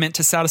roles meant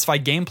to satisfy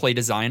gameplay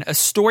design, a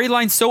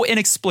storyline so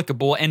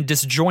inexplicable and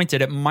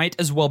disjointed it might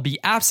as well be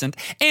absent,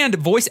 and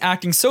voice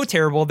acting so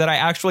terrible that I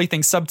actually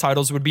think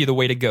subtitles would be the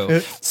way to go.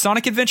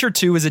 Sonic Adventure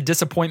 2 is a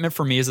disappointment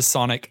for me as a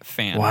Sonic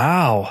fan.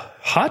 Wow,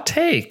 hot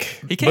take.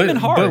 He came in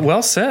hard. but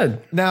well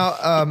said.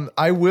 Now,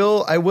 I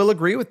will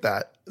agree with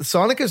that.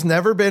 Sonic has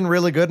never been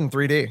really good in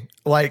 3D.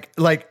 Like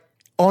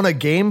on a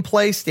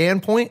gameplay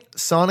standpoint,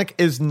 Sonic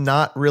is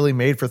not really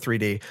made for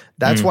 3D.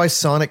 That's why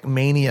Sonic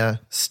Mania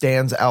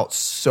stands out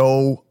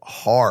so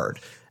hard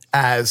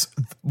as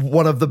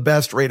one of the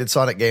best rated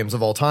Sonic games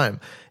of all time,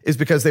 is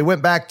because they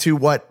went back to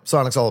what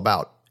Sonic's all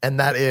about. And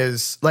that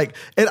is like,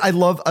 and I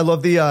love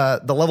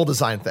the level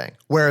design thing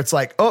where it's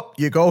like, oh,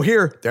 you go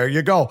here, there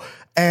you go.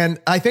 And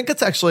I think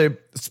it's actually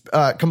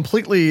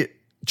completely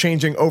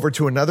changing over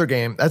to another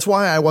game. That's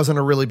why I wasn't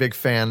a really big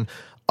fan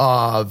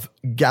of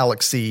the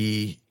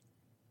Galaxy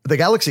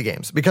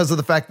games, because of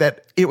the fact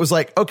that it was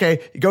like,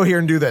 okay, go here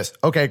and do this.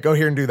 Okay, go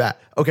here and do that.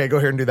 Okay, go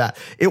here and do that.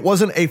 It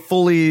wasn't a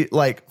fully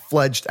like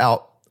fledged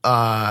out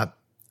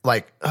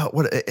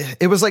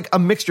it was like a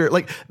mixture.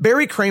 Like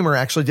Barry Kramer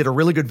actually did a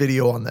really good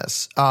video on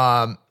this.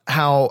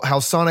 How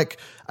Sonic,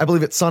 I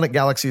believe it's Mario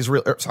Galaxy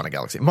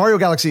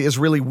is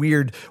really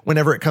weird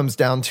whenever it comes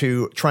down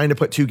to trying to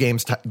put two game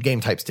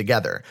types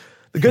together.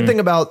 The good thing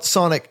about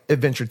Sonic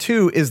Adventure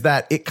 2 is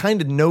that it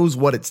kind of knows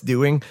what it's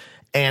doing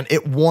and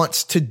it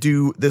wants to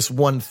do this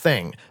one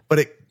thing, but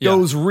it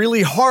goes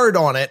really hard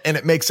on it and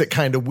it makes it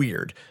kind of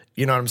weird.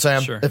 You know what I'm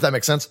saying? Sure. If that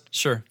makes sense.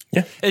 Sure.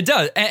 Yeah. It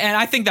does. And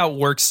I think that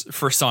works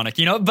for Sonic,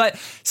 but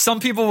some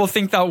people will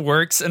think that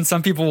works and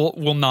some people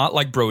will not,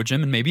 like Bro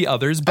Jim and maybe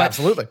others. But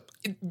absolutely.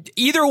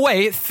 Either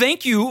way,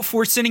 thank you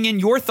for sending in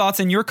your thoughts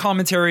and your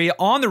commentary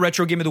on the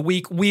Retro Game of the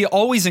Week. We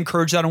always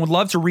encourage that and would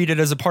love to read it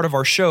as a part of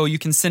our show. You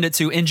can send it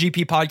to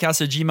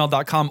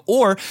ngppodcast@gmail.com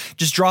or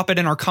just drop it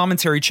in our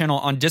commentary channel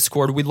on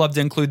Discord. We'd love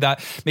to include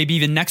that maybe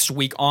even next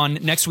week on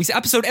next week's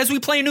episode as we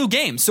play a new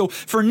game. So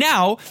for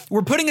now,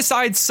 we're putting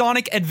aside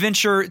Sonic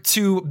Adventure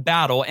 2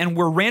 Battle and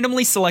we're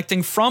randomly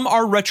selecting from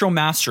our Retro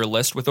Master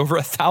list with over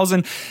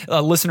 1,000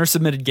 listener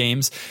submitted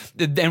games.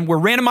 And we're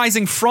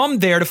randomizing from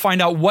there to find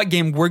out what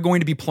game we're going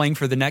to be playing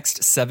for the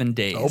next 7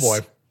 days. Oh boy.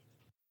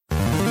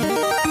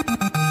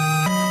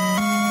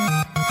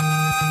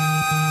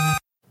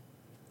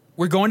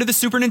 We're going to the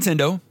Super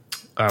Nintendo.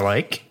 I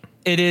like.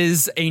 It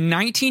is a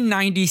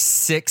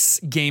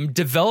 1996 game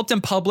developed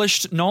and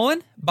published,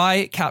 Nolan,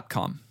 by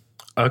Capcom.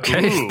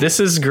 Okay, Ooh. This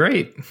is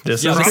great.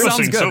 This is promising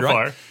sounds good, so right?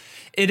 far.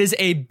 It is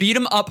a beat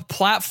 'em up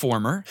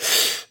platformer,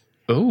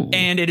 Ooh.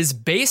 and it is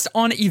based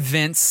on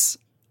events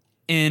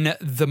in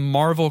the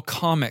Marvel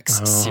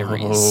Comics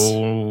series.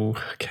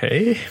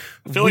 Okay.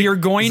 I feel We like are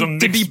going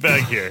there's a to be mixed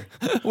bag here.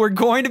 We're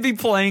going to be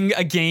playing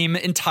a game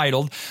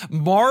entitled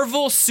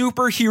Marvel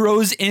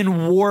Superheroes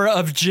in War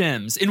of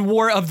Gems. In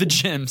War of the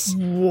Gems.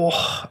 Whoa.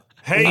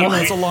 Hey,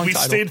 that's a long we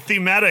title. stayed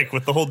thematic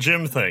with the whole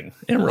gym thing.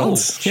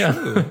 Emeralds.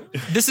 Yeah.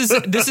 This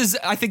is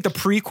I think the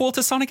prequel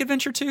to Sonic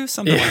Adventure 2,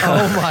 something like that.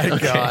 Oh my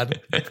God.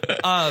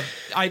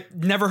 I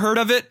never heard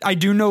of it. I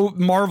do know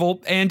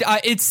Marvel, and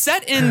it's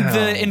set in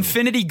the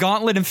Infinity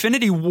Gauntlet,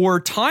 Infinity War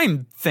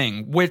time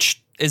thing,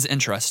 which is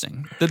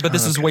interesting. But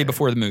this is way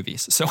before the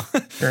movies. So,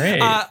 Great.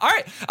 all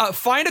right.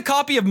 Find a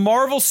copy of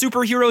Marvel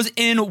Superheroes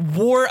in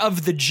War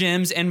of the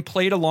Gems and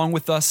play it along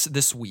with us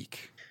this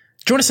week.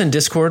 Join us in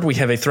Discord. We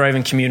have a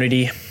thriving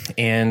community,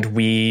 and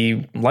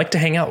we like to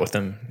hang out with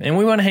them. And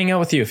we want to hang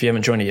out with you if you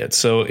haven't joined it yet.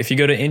 So if you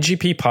go to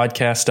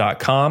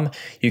ngppodcast.com,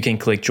 you can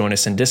click Join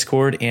Us in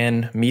Discord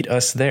and meet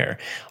us there.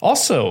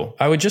 Also,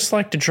 I would just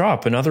like to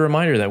drop another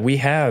reminder that we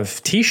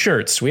have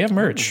T-shirts. We have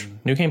merch.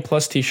 New Game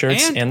Plus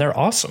T-shirts, and they're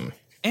awesome.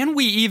 And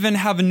we even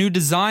have a new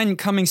design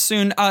coming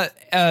soon.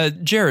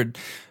 Jared,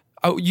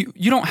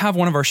 you don't have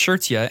one of our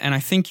shirts yet, and I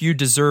think you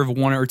deserve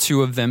one or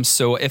two of them.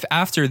 So if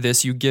after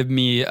this you give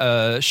me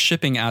a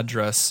shipping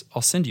address,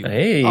 I'll send you one.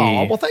 Hey.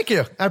 Oh, well, thank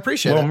you. I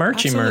appreciate Little it.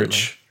 merchy Absolutely.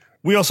 merch.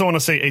 We also want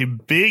to say a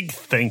big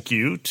thank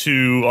you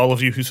to all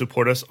of you who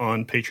support us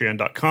on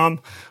patreon.com.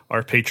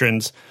 Our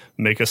patrons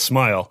make us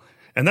smile.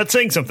 And that's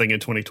saying something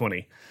in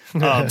 2020.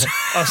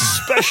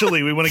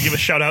 Especially, we want to give a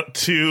shout out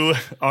to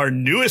our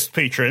newest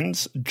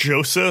patrons,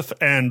 Joseph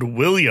and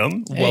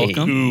William,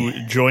 Welcome. who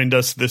joined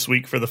us this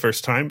week for the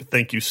first time.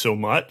 Thank you so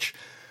much.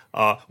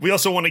 We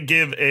also want to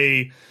give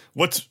a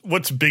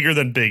what's bigger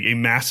than big, a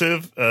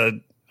massive,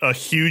 a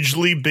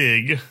hugely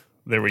big.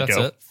 There we That's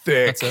go. it.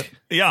 Thick. That's it.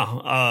 Yeah,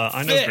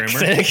 I know Thick.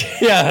 grammar.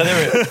 Yeah,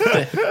 there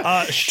we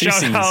go. Shout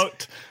C's.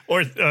 out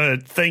or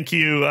thank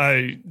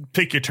you,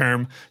 pick your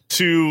term,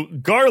 to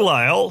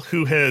Garlisle,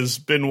 who has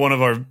been one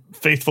of our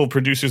faithful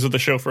producers of the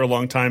show for a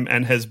long time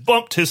and has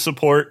bumped his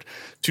support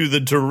to the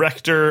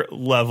director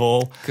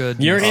level.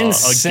 Good. You're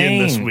insane.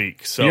 Again this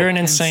week. So You're an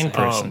insane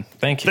person.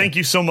 Thank you. Thank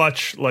you so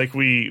much. Like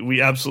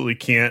we absolutely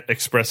can't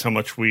express how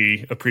much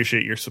we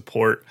appreciate your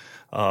support.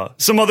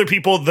 Some other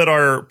people that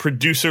are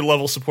producer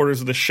level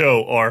supporters of the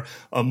show are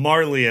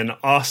Marlian,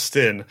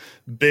 Austin,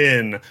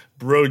 Ben,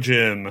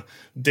 Brojim,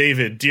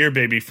 David, Dear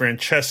Baby,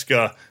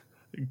 Francesca,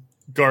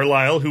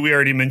 Garlisle, who we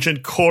already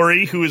mentioned,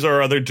 Corey, who is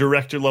our other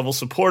director level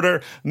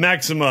supporter,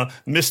 Maxima,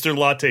 Mr.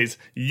 Lattes.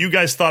 You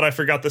guys thought I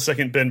forgot the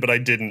second Ben, but I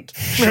didn't.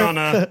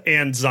 Shauna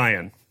and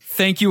Zion.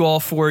 Thank you all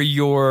for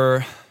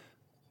your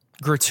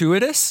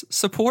gratuitous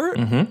support.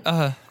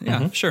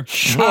 Yeah, sure.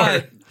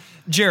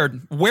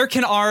 Jared, where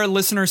can our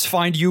listeners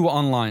find you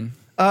online?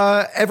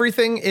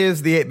 Everything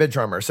is the 8-Bit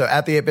Drummer. So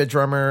at the 8-Bit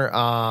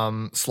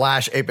Drummer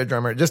slash 8-Bit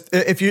Drummer. Just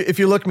if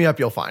you look me up,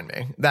 you'll find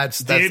me. That's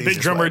the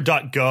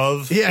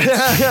 8bitdrummer.gov.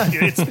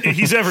 Yeah,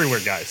 he's everywhere,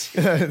 guys.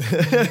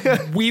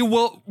 We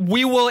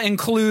will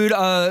include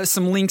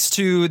some links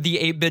to the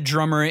 8-Bit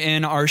Drummer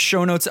in our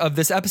show notes of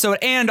this episode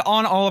and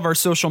on all of our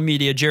social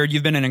media. Jared,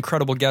 you've been an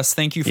incredible guest.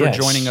 Thank you for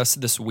joining us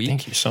this week.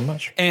 Thank you so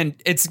much. And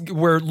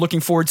we're looking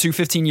forward to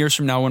 15 years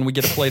from now when we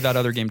get to play that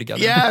other game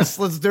together. Yes,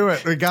 let's do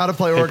it. We got to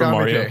play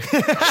Origami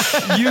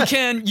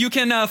King. You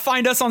can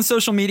find us on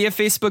social media,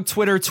 Facebook,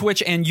 Twitter,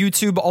 Twitch, and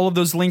YouTube. All of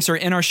those links are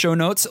in our show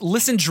notes.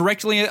 Listen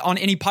directly on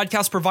any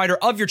podcast provider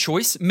of your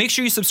choice. Make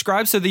sure you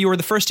subscribe so that you are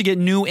the first to get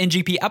new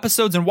NGP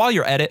episodes. And while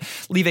you're at it,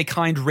 leave a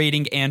kind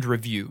rating and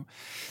review.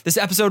 This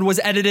episode was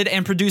edited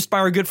and produced by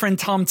our good friend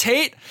Tom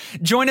Tate.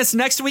 Join us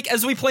next week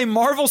as we play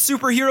Marvel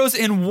Superheroes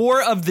in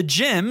War of the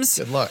Gems.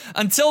 Good luck.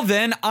 Until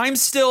then, I'm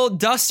still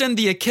Dustin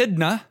the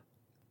Echidna.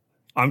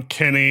 I'm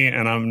Kenny,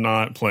 and I'm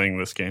not playing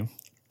this game.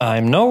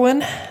 I'm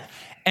Nolan.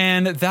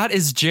 And that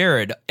is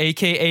Jared,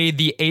 a.k.a.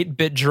 the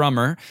 8-Bit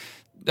Drummer.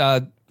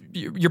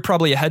 You're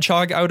probably a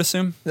hedgehog, I would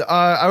assume.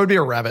 I would be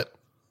a rabbit.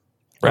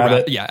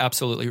 Rabbit. Yeah,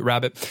 absolutely.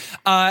 Rabbit.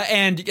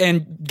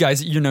 And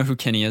guys, you know who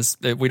Kenny is.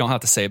 We don't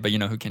have to say it, but you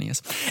know who Kenny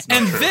is.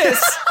 And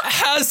this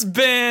has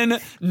been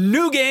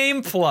New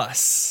Game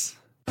Plus.